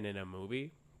series than in a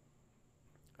movie.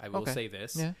 I will say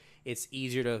this. Yeah. It's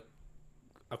easier to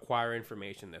acquire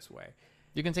information this way.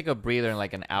 You can take a breather in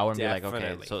like an hour and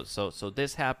Definitely. be like, okay, so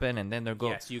this happened, and then they're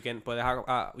going. Yes, you can,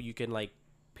 but you can, like,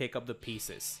 pick up the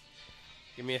pieces.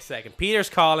 Give me a second. Peter's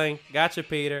calling. Gotcha,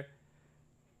 Peter.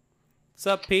 What's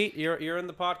up, Pete? You're in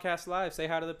the podcast live. Say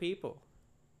hi to the people.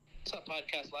 What's up,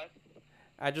 podcast live?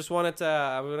 I wanted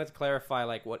to clarify,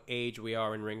 like, what age we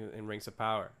are in Rings of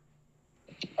Power.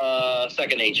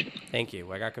 Second age. Thank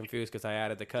you. I got confused because I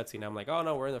added the cutscene. I'm like, oh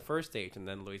no, we're in the first age, and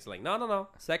then Luis is like, no,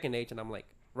 second age, and I'm like,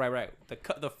 right.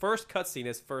 The first cutscene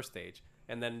is first age,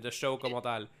 and then the show como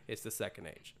tal is the second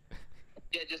age.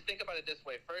 Yeah, just think about it this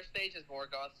way. First stage is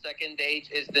Morgoth. Second stage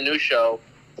is the new show.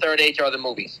 Third age are the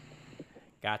movies.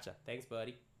 Gotcha. Thanks,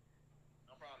 buddy.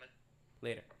 No problem.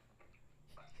 Later.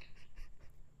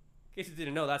 In case you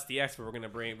didn't know, that's the expert we're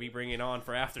gonna be bringing on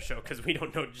for after show because we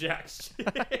don't know jack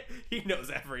shit. He knows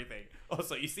everything.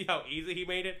 Also, you see how easy he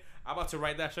made it? I'm about to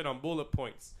write that shit on bullet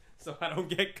points so I don't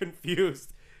get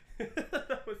confused.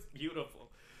 That was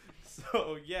beautiful.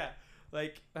 So yeah,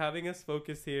 like having us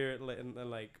focus here, and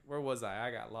like, where was I?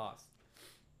 I got lost.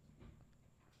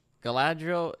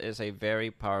 Galadriel is a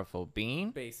very powerful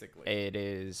being. Basically, it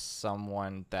is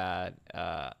someone that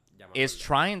is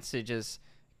trying to just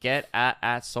get at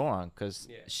Sauron because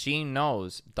she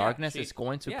knows darkness is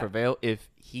going to prevail if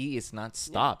he is not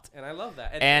stopped. And I love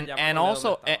that. And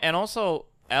also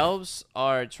elves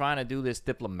are trying to do this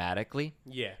diplomatically.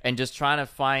 Yeah. And just trying to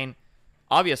find,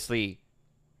 obviously,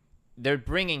 they're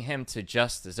bringing him to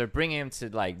justice. They're bringing him to,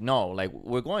 like, no, like,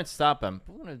 we're going to stop him,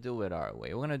 but we're going to do it our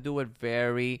way. We're going to do it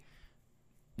very,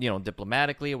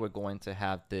 diplomatically. We're going to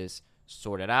have this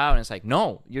sorted out. And it's like,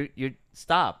 no, you're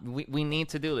stop. We need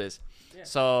to do this. Yeah.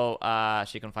 So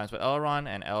she confines with Elrond,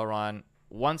 and Elrond,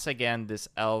 once again, this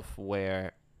elf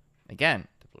where, again,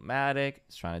 diplomatic,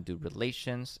 is trying to do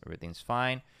relations, everything's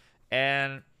fine.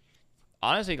 And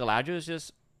honestly, Galadriel is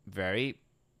just very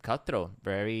cutthroat,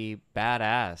 very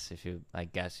badass, if you, I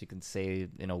guess you can say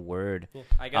in a word. Yeah,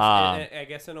 I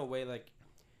guess in a way, like,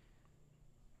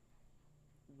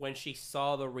 when she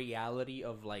saw the reality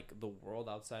of, like, the world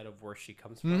outside of where she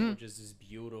comes from, which is this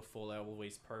beautiful,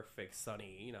 always perfect,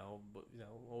 sunny,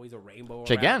 always a rainbow.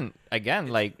 Which again,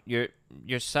 like,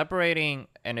 you're separating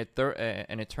an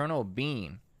eternal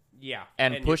being. Yeah.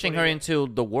 And pushing her into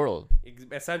the world.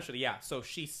 Essentially, yeah. So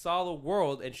she saw the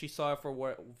world, and she saw it for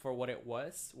what it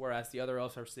was, whereas the other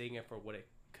elves are seeing it for what it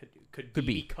could be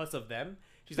because of them.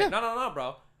 She's like, no,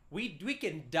 bro. We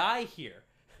can die here.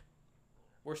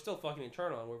 We're still fucking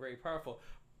eternal, and we're very powerful.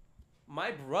 My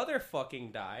brother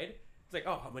fucking died. It's like,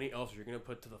 oh, how many elves are you going to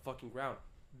put to the fucking ground?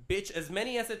 Bitch, as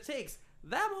many as it takes.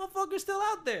 That motherfucker's still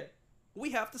out there. We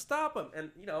have to stop him.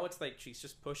 And, it's like she's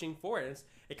just pushing for it.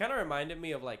 It kind of reminded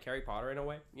me of, like, Harry Potter in a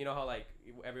way. You know how, like,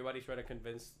 everybody's trying to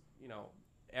convince,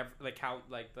 like, how,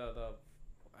 like,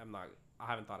 I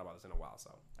haven't thought about this in a while, so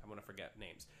I'm going to forget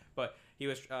names. But he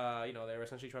was, they were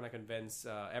essentially trying to convince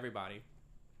everybody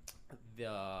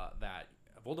that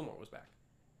Voldemort was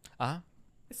back.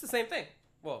 It's the same thing.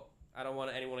 Well, I don't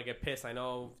want anyone to get pissed. I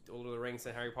know Lord of the Rings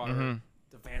and Harry Potter,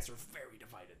 the fans are very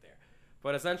divided there.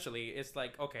 But essentially, it's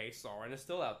like, okay, Sauron is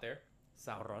still out there.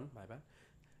 Sauron, my bad.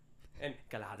 And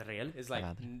Galadriel is like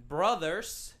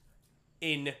brothers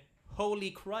in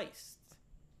Holy Christ,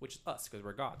 which is us because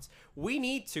we're gods. We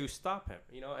need to stop him,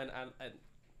 and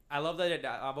I love that.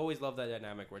 I've always loved that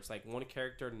dynamic where it's like one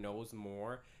character knows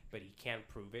more, but he can't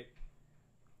prove it.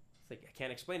 It's like I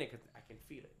can't explain it because I can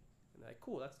feel it. And like,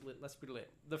 cool, that's lit. Let's be lit.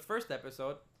 The first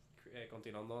episode,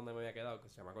 continuando donde me había quedado, que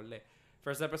se me acordé.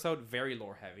 First episode, very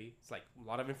lore heavy. It's like a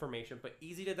lot of information, but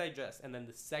easy to digest. And then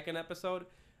the second episode,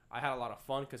 I had a lot of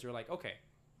fun because you're like, okay,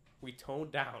 we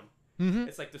toned down. Mm-hmm.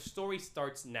 It's like the story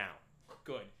starts now.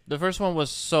 Good. The first one was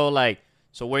so like,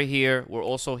 so we're here. We're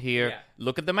also here. Yeah.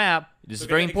 Look at the map. This is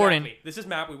Look very at it, important. exactly. This is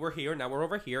map. We were here. Now we're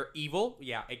over here. Evil.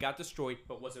 Yeah, it got destroyed,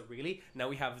 but was it really? Now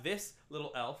we have this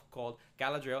little elf called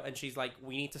Galadriel, and she's like,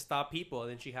 we need to stop people.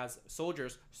 And then she has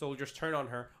soldiers. Soldiers turn on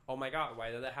her. Oh my god,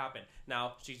 why did that happen?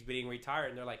 Now she's being retired,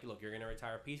 and they're like, look, you're gonna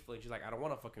retire peacefully. And she's like, I don't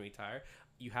want to fucking retire.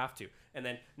 You have to. And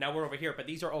then now we're over here, but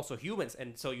these are also humans,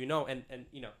 and so you know, and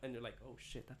you know, and they're like, oh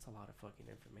shit, that's a lot of fucking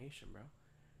information, bro.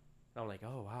 And I'm like,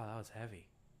 oh wow, that was heavy.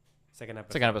 Second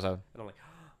episode. And I'm like,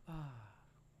 ah,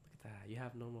 look at that. You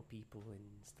have normal people and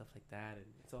stuff like that, and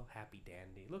it's all happy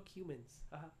dandy. Look, humans.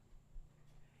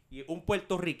 Y un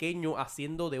puertorriqueño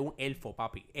haciendo de un elfo,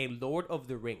 papi. A Lord of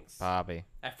the Rings. Papi.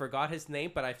 I forgot his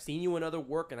name, but I've seen you in other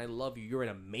work, and I love you. You're an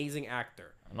amazing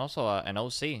actor. And also an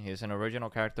OC. He's an original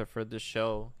character for this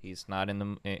show. He's not in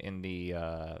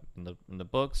the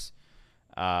books.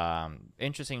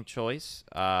 Interesting choice.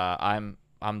 I'm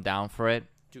down for it.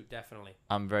 Dude, definitely.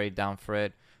 I'm very down for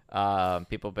it.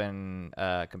 People been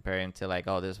comparing to like,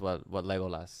 oh, this is what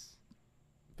Legolas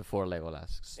before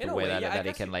Legolas. In the a way way, that, yeah, that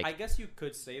he can like. I guess you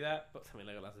could say that, but I mean,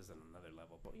 Legolas is on another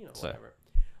level. But you know, So- whatever.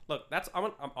 Look,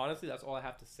 I'm honestly, that's all I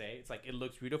have to say. It's like it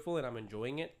looks beautiful, and I'm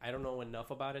enjoying it. I don't know enough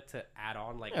about it to add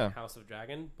on like Yeah. House of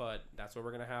Dragon, but that's where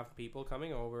we're gonna have people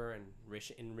coming over and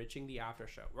enriching the after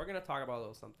show. We're gonna talk about a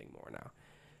little something more now.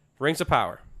 Rings of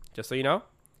Power. Just so you know,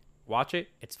 watch it.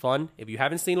 It's fun. If you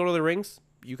haven't seen Lord of the Rings,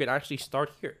 you can actually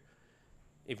start here.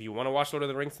 If you want to watch Lord of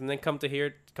the Rings and then come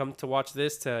to watch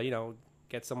this to, you know,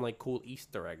 get some like cool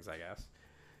Easter eggs, I guess.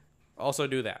 Also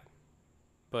do that.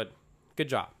 But good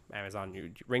job,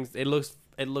 Amazon. Rings. It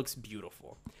looks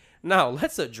beautiful. Now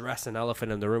let's address an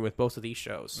elephant in the room with both of these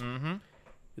shows. Mm-hmm.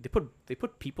 They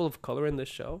put people of color in this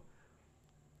show.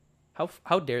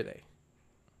 How dare they?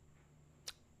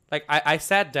 Like I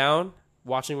sat down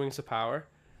watching Rings of Power,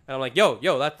 and I'm like, yo,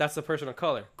 that's the person of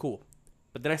color. Cool.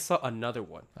 But then I saw another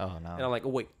one. Oh no. And I'm like, oh,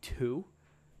 wait, two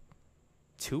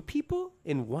people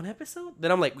in one episode?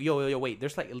 Then I'm like, yo, wait,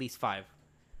 there's like at least 5. I'm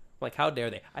like, how dare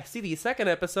they? I see the second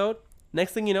episode.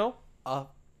 Next thing you know,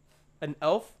 an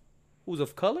elf who's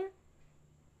of color?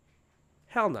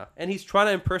 Hell no. And he's trying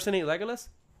to impersonate Legolas?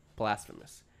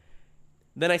 Blasphemous.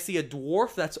 Then I see a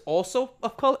dwarf that's also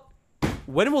of color.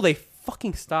 When will they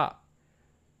fucking stop?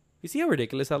 You see how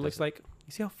ridiculous that looks like?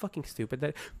 You see how fucking stupid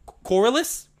that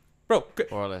Corlys? Bro,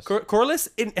 Corlys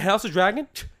in House of Dragon?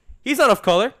 He's not of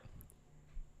color.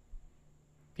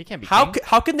 He can't be. How king.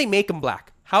 how can they make him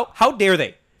black? How dare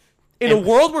they? In a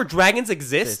world where dragons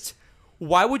exist,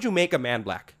 why would you make a man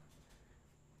black?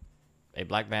 A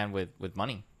black man with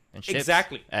money and shit.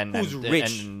 Exactly. And Who's and,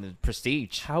 rich. and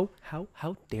prestige. How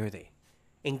dare they?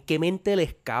 ¿En qué mente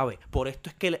les cabe? Por eso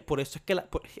es que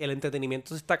el entretenimiento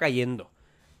se está cayendo.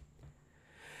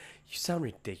 You sound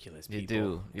ridiculous, people. You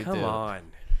do. You Come do. on.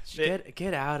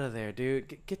 Get out of there,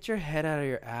 dude. Get your head out of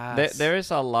your ass.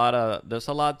 There's a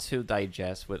lot to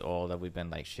digest with all that we've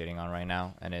been like shitting on right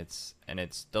now, and it's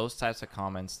those types of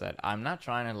comments that I'm not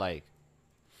trying to like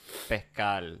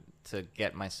pescar to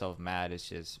get myself mad. It's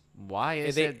just why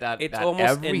is it that it's that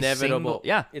almost every inevitable?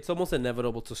 single, It's almost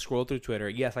inevitable to scroll through Twitter.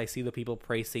 Yes, I see the people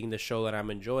praising the show that I'm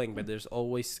enjoying, but there's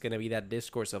always gonna be that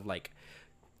discourse of like,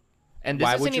 and this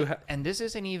why isn't would you? and this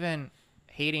isn't even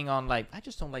hating on like I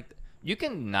just don't like. You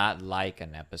can not like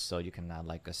an episode. You cannot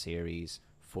like a series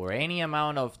for any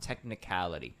amount of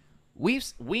technicality. We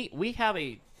have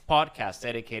a podcast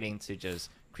dedicating to just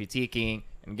critiquing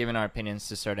and giving our opinions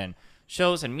to certain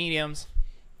shows and mediums,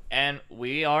 and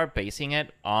we are basing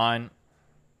it on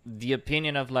the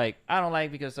opinion of like I don't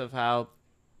like because of how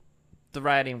the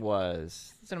writing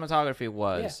was, cinematography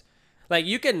was. Yeah. Like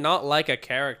you can not like a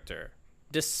character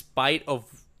despite of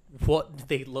what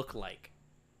they look like.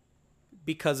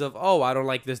 Because of, oh, I don't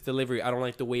like this delivery. I don't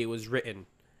like the way it was written.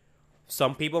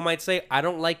 Some people might say, I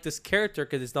don't like this character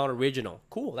because it's not original.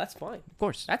 Cool, that's fine. Of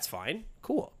course. That's fine.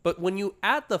 Cool. But when you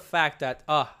add the fact that,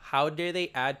 how dare they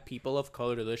add people of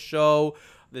color to the show?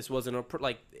 This wasn't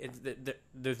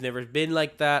there's never been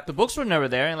like that. The books were never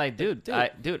there, and like, dude.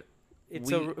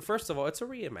 First of all, it's a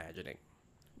reimagining.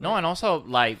 No, and also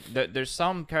like there's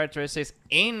some characteristics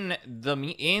in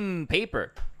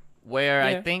paper where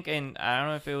I think I don't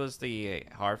know if it was the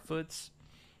Harfoots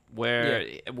where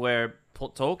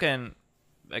Tolkien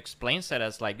explains it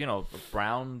as like, you know, a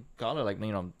brown color, like,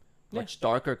 you know, much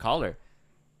darker color.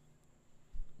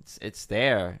 It's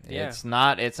there. Yeah. It's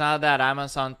not that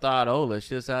Amazon thought, oh, let's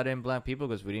just add in black people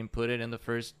because we didn't put it in the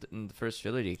first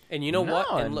trilogy. And you know what?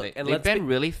 And look, they've been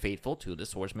really faithful to the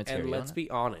source material. And let's be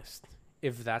honest.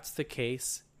 If that's the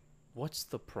case, what's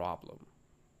the problem?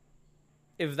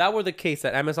 If that were the case,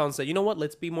 that Amazon said, you know what?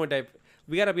 Let's be more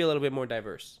we got to be a little bit more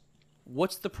diverse.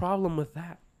 What's the problem with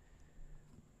that?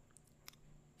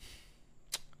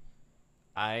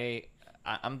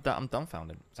 I'm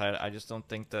dumbfounded. So I just don't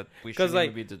think that we should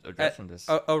like, be addressing this.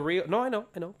 A real no, I know,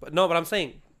 but I'm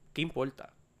saying, ¿qué importa?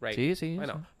 Right? Sí, I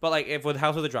know. But like, if with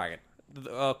House of the Dragon,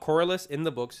 Corlys in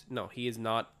the books, no, he is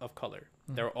not of color.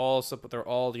 They're all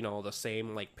you know, the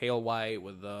same, like pale white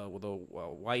with the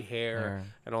white hair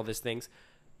and all these things.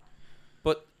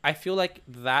 But I feel like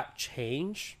that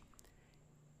change,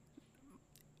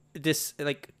 this,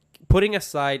 like, putting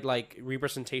aside like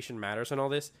representation matters and all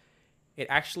this, it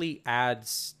actually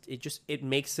adds, it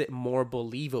makes it more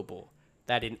believable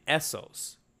that in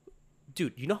Essos,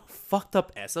 dude, you know how fucked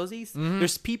up Essos is?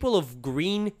 There's people of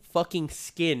green fucking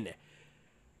skin,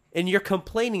 and you're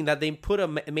complaining that they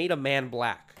made a man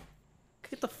black.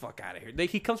 Get the fuck out of here.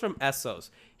 He comes from Essos.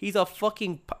 He's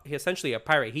essentially a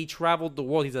pirate. He traveled the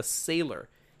world. He's a sailor.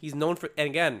 He's known for, and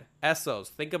again, Essos.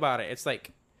 Think about it. It's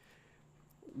like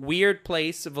weird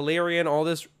place, Valerian, all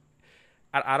this.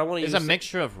 I don't want to use. It's a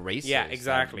mixture of races. Yeah,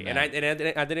 exactly. And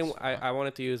I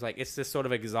wanted to use, like, it's this sort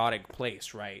of exotic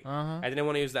place, right? I didn't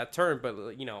want to use that term,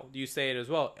 but, you know, you say it as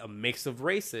well. A mix of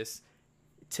races.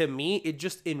 To me, it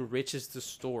just enriches the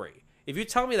story. If you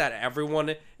tell me that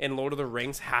everyone in Lord of the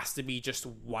Rings has to be just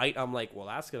white, I'm like, well,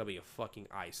 that's gonna be a fucking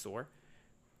eyesore.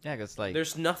 Yeah, because like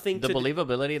there's nothing. The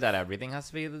believability that everything has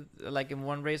to be like in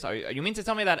one race. You mean to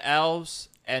tell me that elves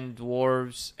and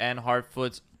dwarves and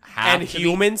Harfoots and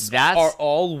humans are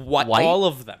all white? All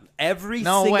of them. Every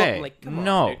single way. Like, come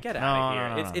on, dude, get out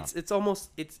of here. No. It's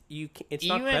almost it's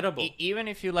not credible. Even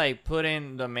if you like put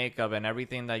in the makeup and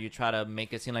everything that you try to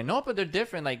make it seem like, no, but they're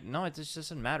different. Like, no, it just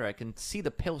doesn't matter. I can see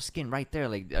the pale skin right there.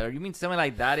 Like, you mean something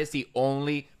like that is the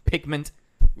only pigment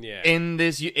in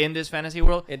this fantasy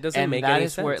world? It doesn't make any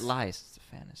sense. That is where it lies. It's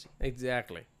a fantasy.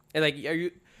 Exactly. And like, are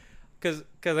you? Because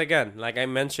again, like I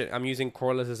mentioned, I'm using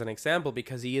Corlys as an example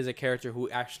because he is a character who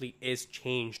actually is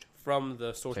changed from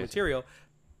the source material.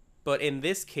 But in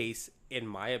this case, in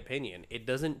my opinion, it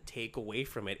doesn't take away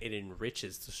from it. It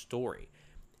enriches the story.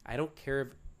 I don't care if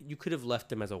you could have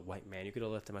left him as a white man. You could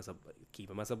have left him keep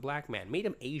him as a black man. Made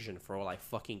him Asian for all I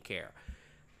fucking care.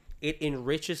 It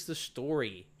enriches the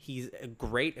story. He's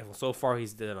great. So far,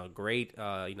 he's done a great,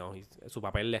 you know, su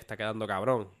papel le está quedando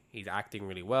cabrón. He's acting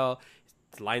really well.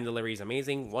 His line delivery is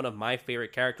amazing. One of my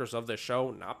favorite characters of the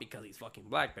show, not because he's fucking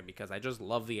black, but because I just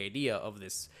love the idea of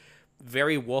this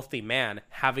very wealthy man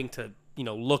having to, you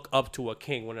know, look up to a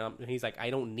king when he's like,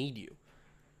 I don't need you.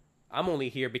 I'm only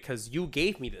here because you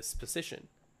gave me this position.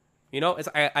 You know,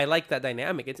 I like that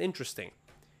dynamic. It's interesting.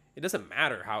 It doesn't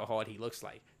matter how hard he looks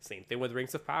like. Same thing with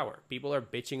Rings of Power. People are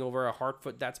bitching over a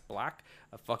Harfoot that's black,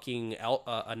 a fucking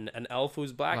an elf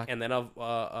who's black, and then a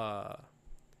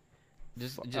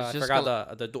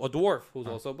dwarf who's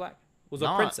also black, who's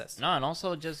a princess. No, and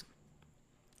also just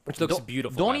which looks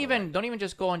beautiful. Don't even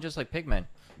just go on just like pigment.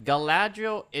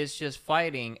 Galadriel is just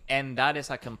fighting, and that is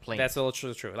a complaint. That's all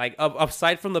true. Like,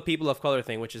 aside from the people of color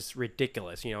thing, which is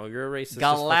ridiculous. You know, you're a racist.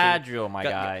 Galadriel, my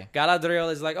guy.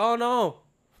 Galadriel is like, oh no,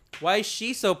 why is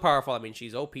she so powerful? I mean,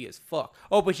 she's OP as fuck.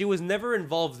 Oh, but she was never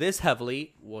involved this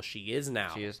heavily. Well, she is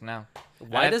now. She is now.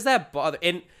 Why does that bother?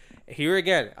 And here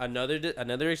again,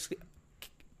 another.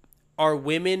 Are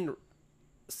women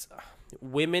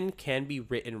can be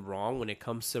written wrong when it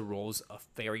comes to roles of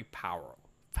very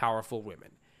powerful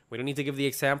women. We don't need to give the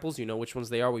examples. You know which ones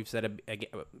they are. We've said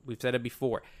it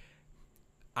before.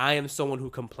 I am someone who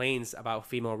complains about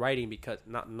female writing because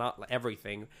not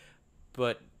everything,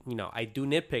 but you know, I do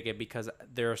nitpick it because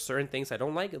there are certain things I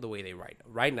don't like the way they write.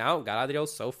 Right now, Galadriel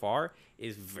so far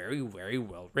is very, very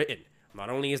well written. Not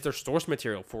only is there source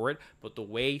material for it, but the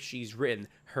way she's written,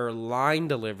 her line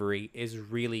delivery is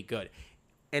really good.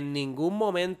 En ningún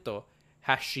momento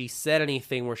has she said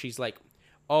anything where she's like,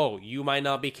 oh, you might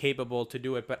not be capable to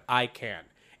do it, but I can.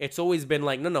 It's always been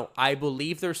like, no, I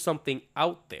believe there's something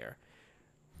out there,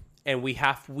 and we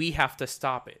have to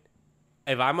stop it.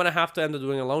 If I'm going to have to end up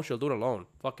doing it alone, she'll do it alone.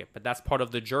 Fuck it. But that's part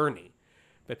of the journey.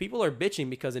 But people are bitching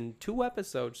because in 2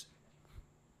 episodes,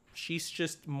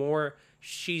 she's more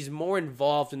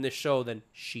involved in this show than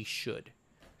she should.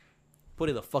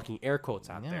 Putting the fucking air quotes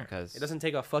out there. It doesn't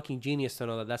take a fucking genius to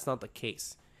know that that's not the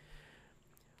case.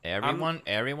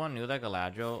 Everyone knew that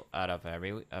Galadriel, out of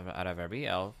every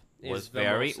elf, Is the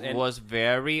most- was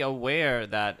very aware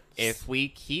that if we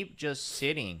keep just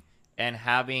sitting and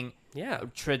having Yeah.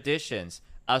 traditions,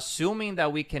 assuming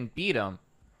that we can beat him,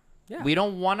 Yeah. we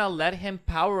don't want to let him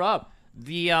power up.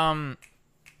 The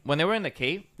when they were in the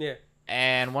cave, Yeah.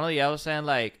 and one of the elves saying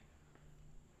like,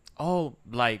 oh,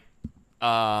 like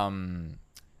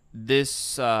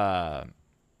this because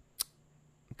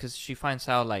she finds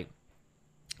out like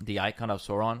the icon of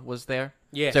Sauron was there.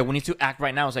 Yeah. It's like, we need to act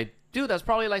right now. It's like, dude, that's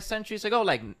probably like centuries ago.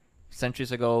 Like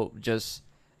centuries ago, just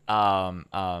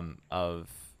of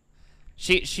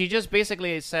she just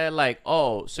basically said like,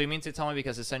 oh, so you mean to tell me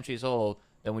because it's centuries old,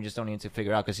 then we just don't need to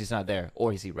figure out because he's not there,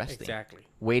 or is he resting? Exactly.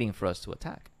 Waiting for us to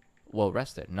attack. Well,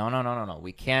 rested. No.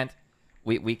 We can't.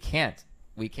 We can't.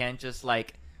 We can't just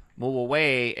like move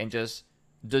away and just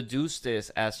deduce this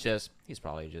as just he's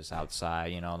probably just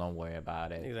outside. Don't worry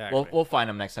about it. Exactly. We'll find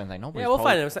him next time. Like, no, Yeah, we'll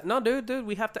find him. No, dude,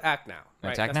 we have to act now. Right?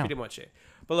 Let's act That's now. pretty much it.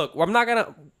 But look, I'm not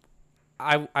gonna.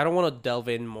 I don't want to delve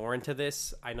in more into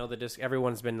this. I know that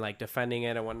everyone's been like defending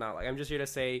it and whatnot. Like, I'm just here to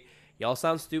say, y'all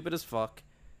sound stupid as fuck.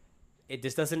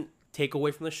 This doesn't take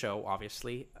away from the show,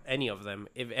 obviously. Any of them.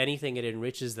 If anything, it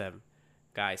enriches them,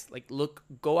 guys. Like, look,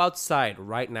 go outside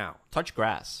right now. touch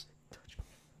grass.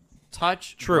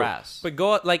 Touch True. grass. But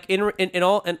go out, like in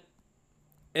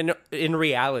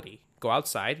reality, go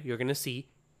outside. You're gonna see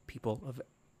people of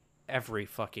every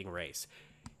fucking race.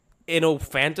 In a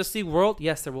fantasy world,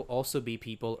 yes, there will also be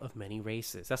people of many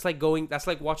races. That's like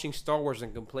watching Star Wars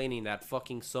and complaining that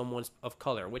fucking someone's of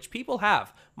color, which people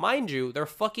have. Mind you, there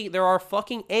are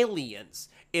fucking aliens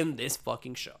in this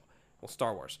fucking show. Well,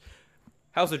 Star Wars.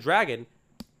 House of Dragon.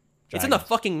 It's in the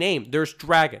fucking name. There's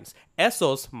dragons.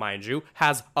 Essos, mind you,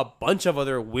 has a bunch of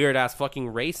other weird-ass fucking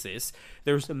races.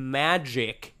 There's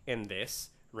magic in this.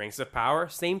 Rings of Power,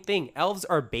 same thing. Elves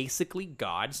are basically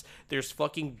gods. There's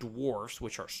fucking dwarves,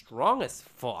 which are strong as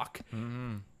fuck.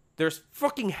 Mm-hmm. There's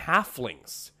fucking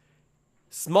halflings.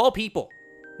 Small people.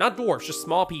 Not dwarves, just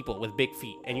small people with big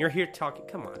feet. And you're here talking,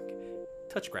 come on.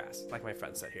 Touch grass, like my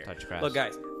friend said here. Touch grass. Look,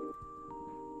 guys.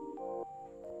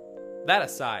 That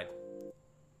aside,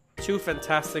 2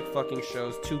 fantastic fucking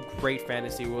shows, 2 great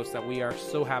fantasy worlds that we are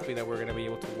so happy that we're going to be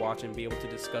able to watch and be able to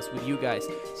discuss with you guys.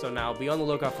 So now be on the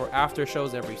lookout for after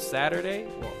shows every Saturday.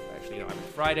 Well, actually, every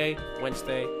Friday,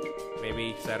 Wednesday,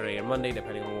 maybe Saturday and Monday,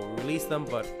 depending on when we release them.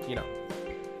 But,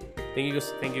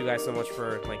 thank you guys so much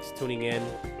for tuning in,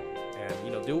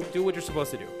 and do what you're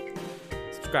supposed to do.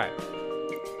 Subscribe.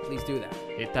 Please do that.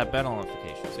 Hit that bell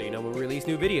notification. So you know when we release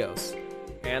new videos.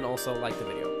 And also like the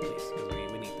video, please, because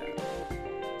we need that.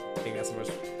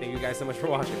 Thank you guys so much for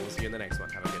watching. We'll see you in the next one.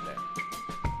 Have a good